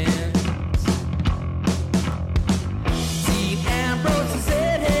Owens. Dean Ambrose is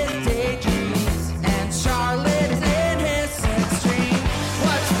in his daydreams, and Charlotte is in his sex dream.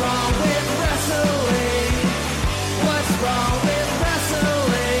 What's wrong with wrestling? What's wrong with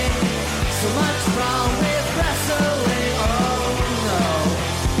wrestling? So much wrong with wrestling, oh no.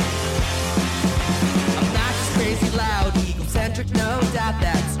 Obnoxious, crazy, loud, egocentric, no doubt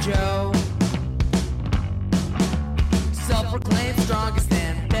that's Joe. Self-proclaimed strongest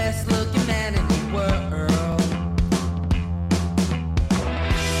and best-looking man in the world.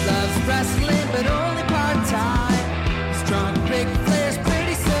 Loves wrestling, but only part-time. Strong, big Flair's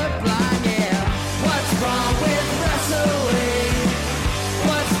pretty sublime, yeah. What's wrong with wrestling?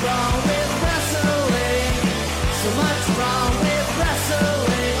 What's wrong with wrestling? So much wrong with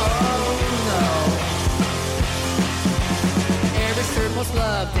wrestling, oh no. Every shirt most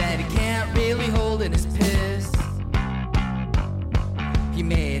loved, and he can't really hold in his piss. He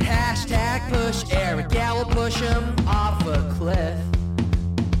made #push Eric Gallo, push him off a cliff.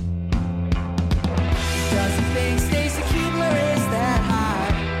 Doesn't think Stacy Keibler is that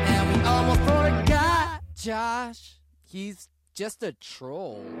high, and we almost forgot Josh. He's just a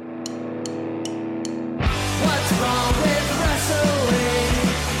troll.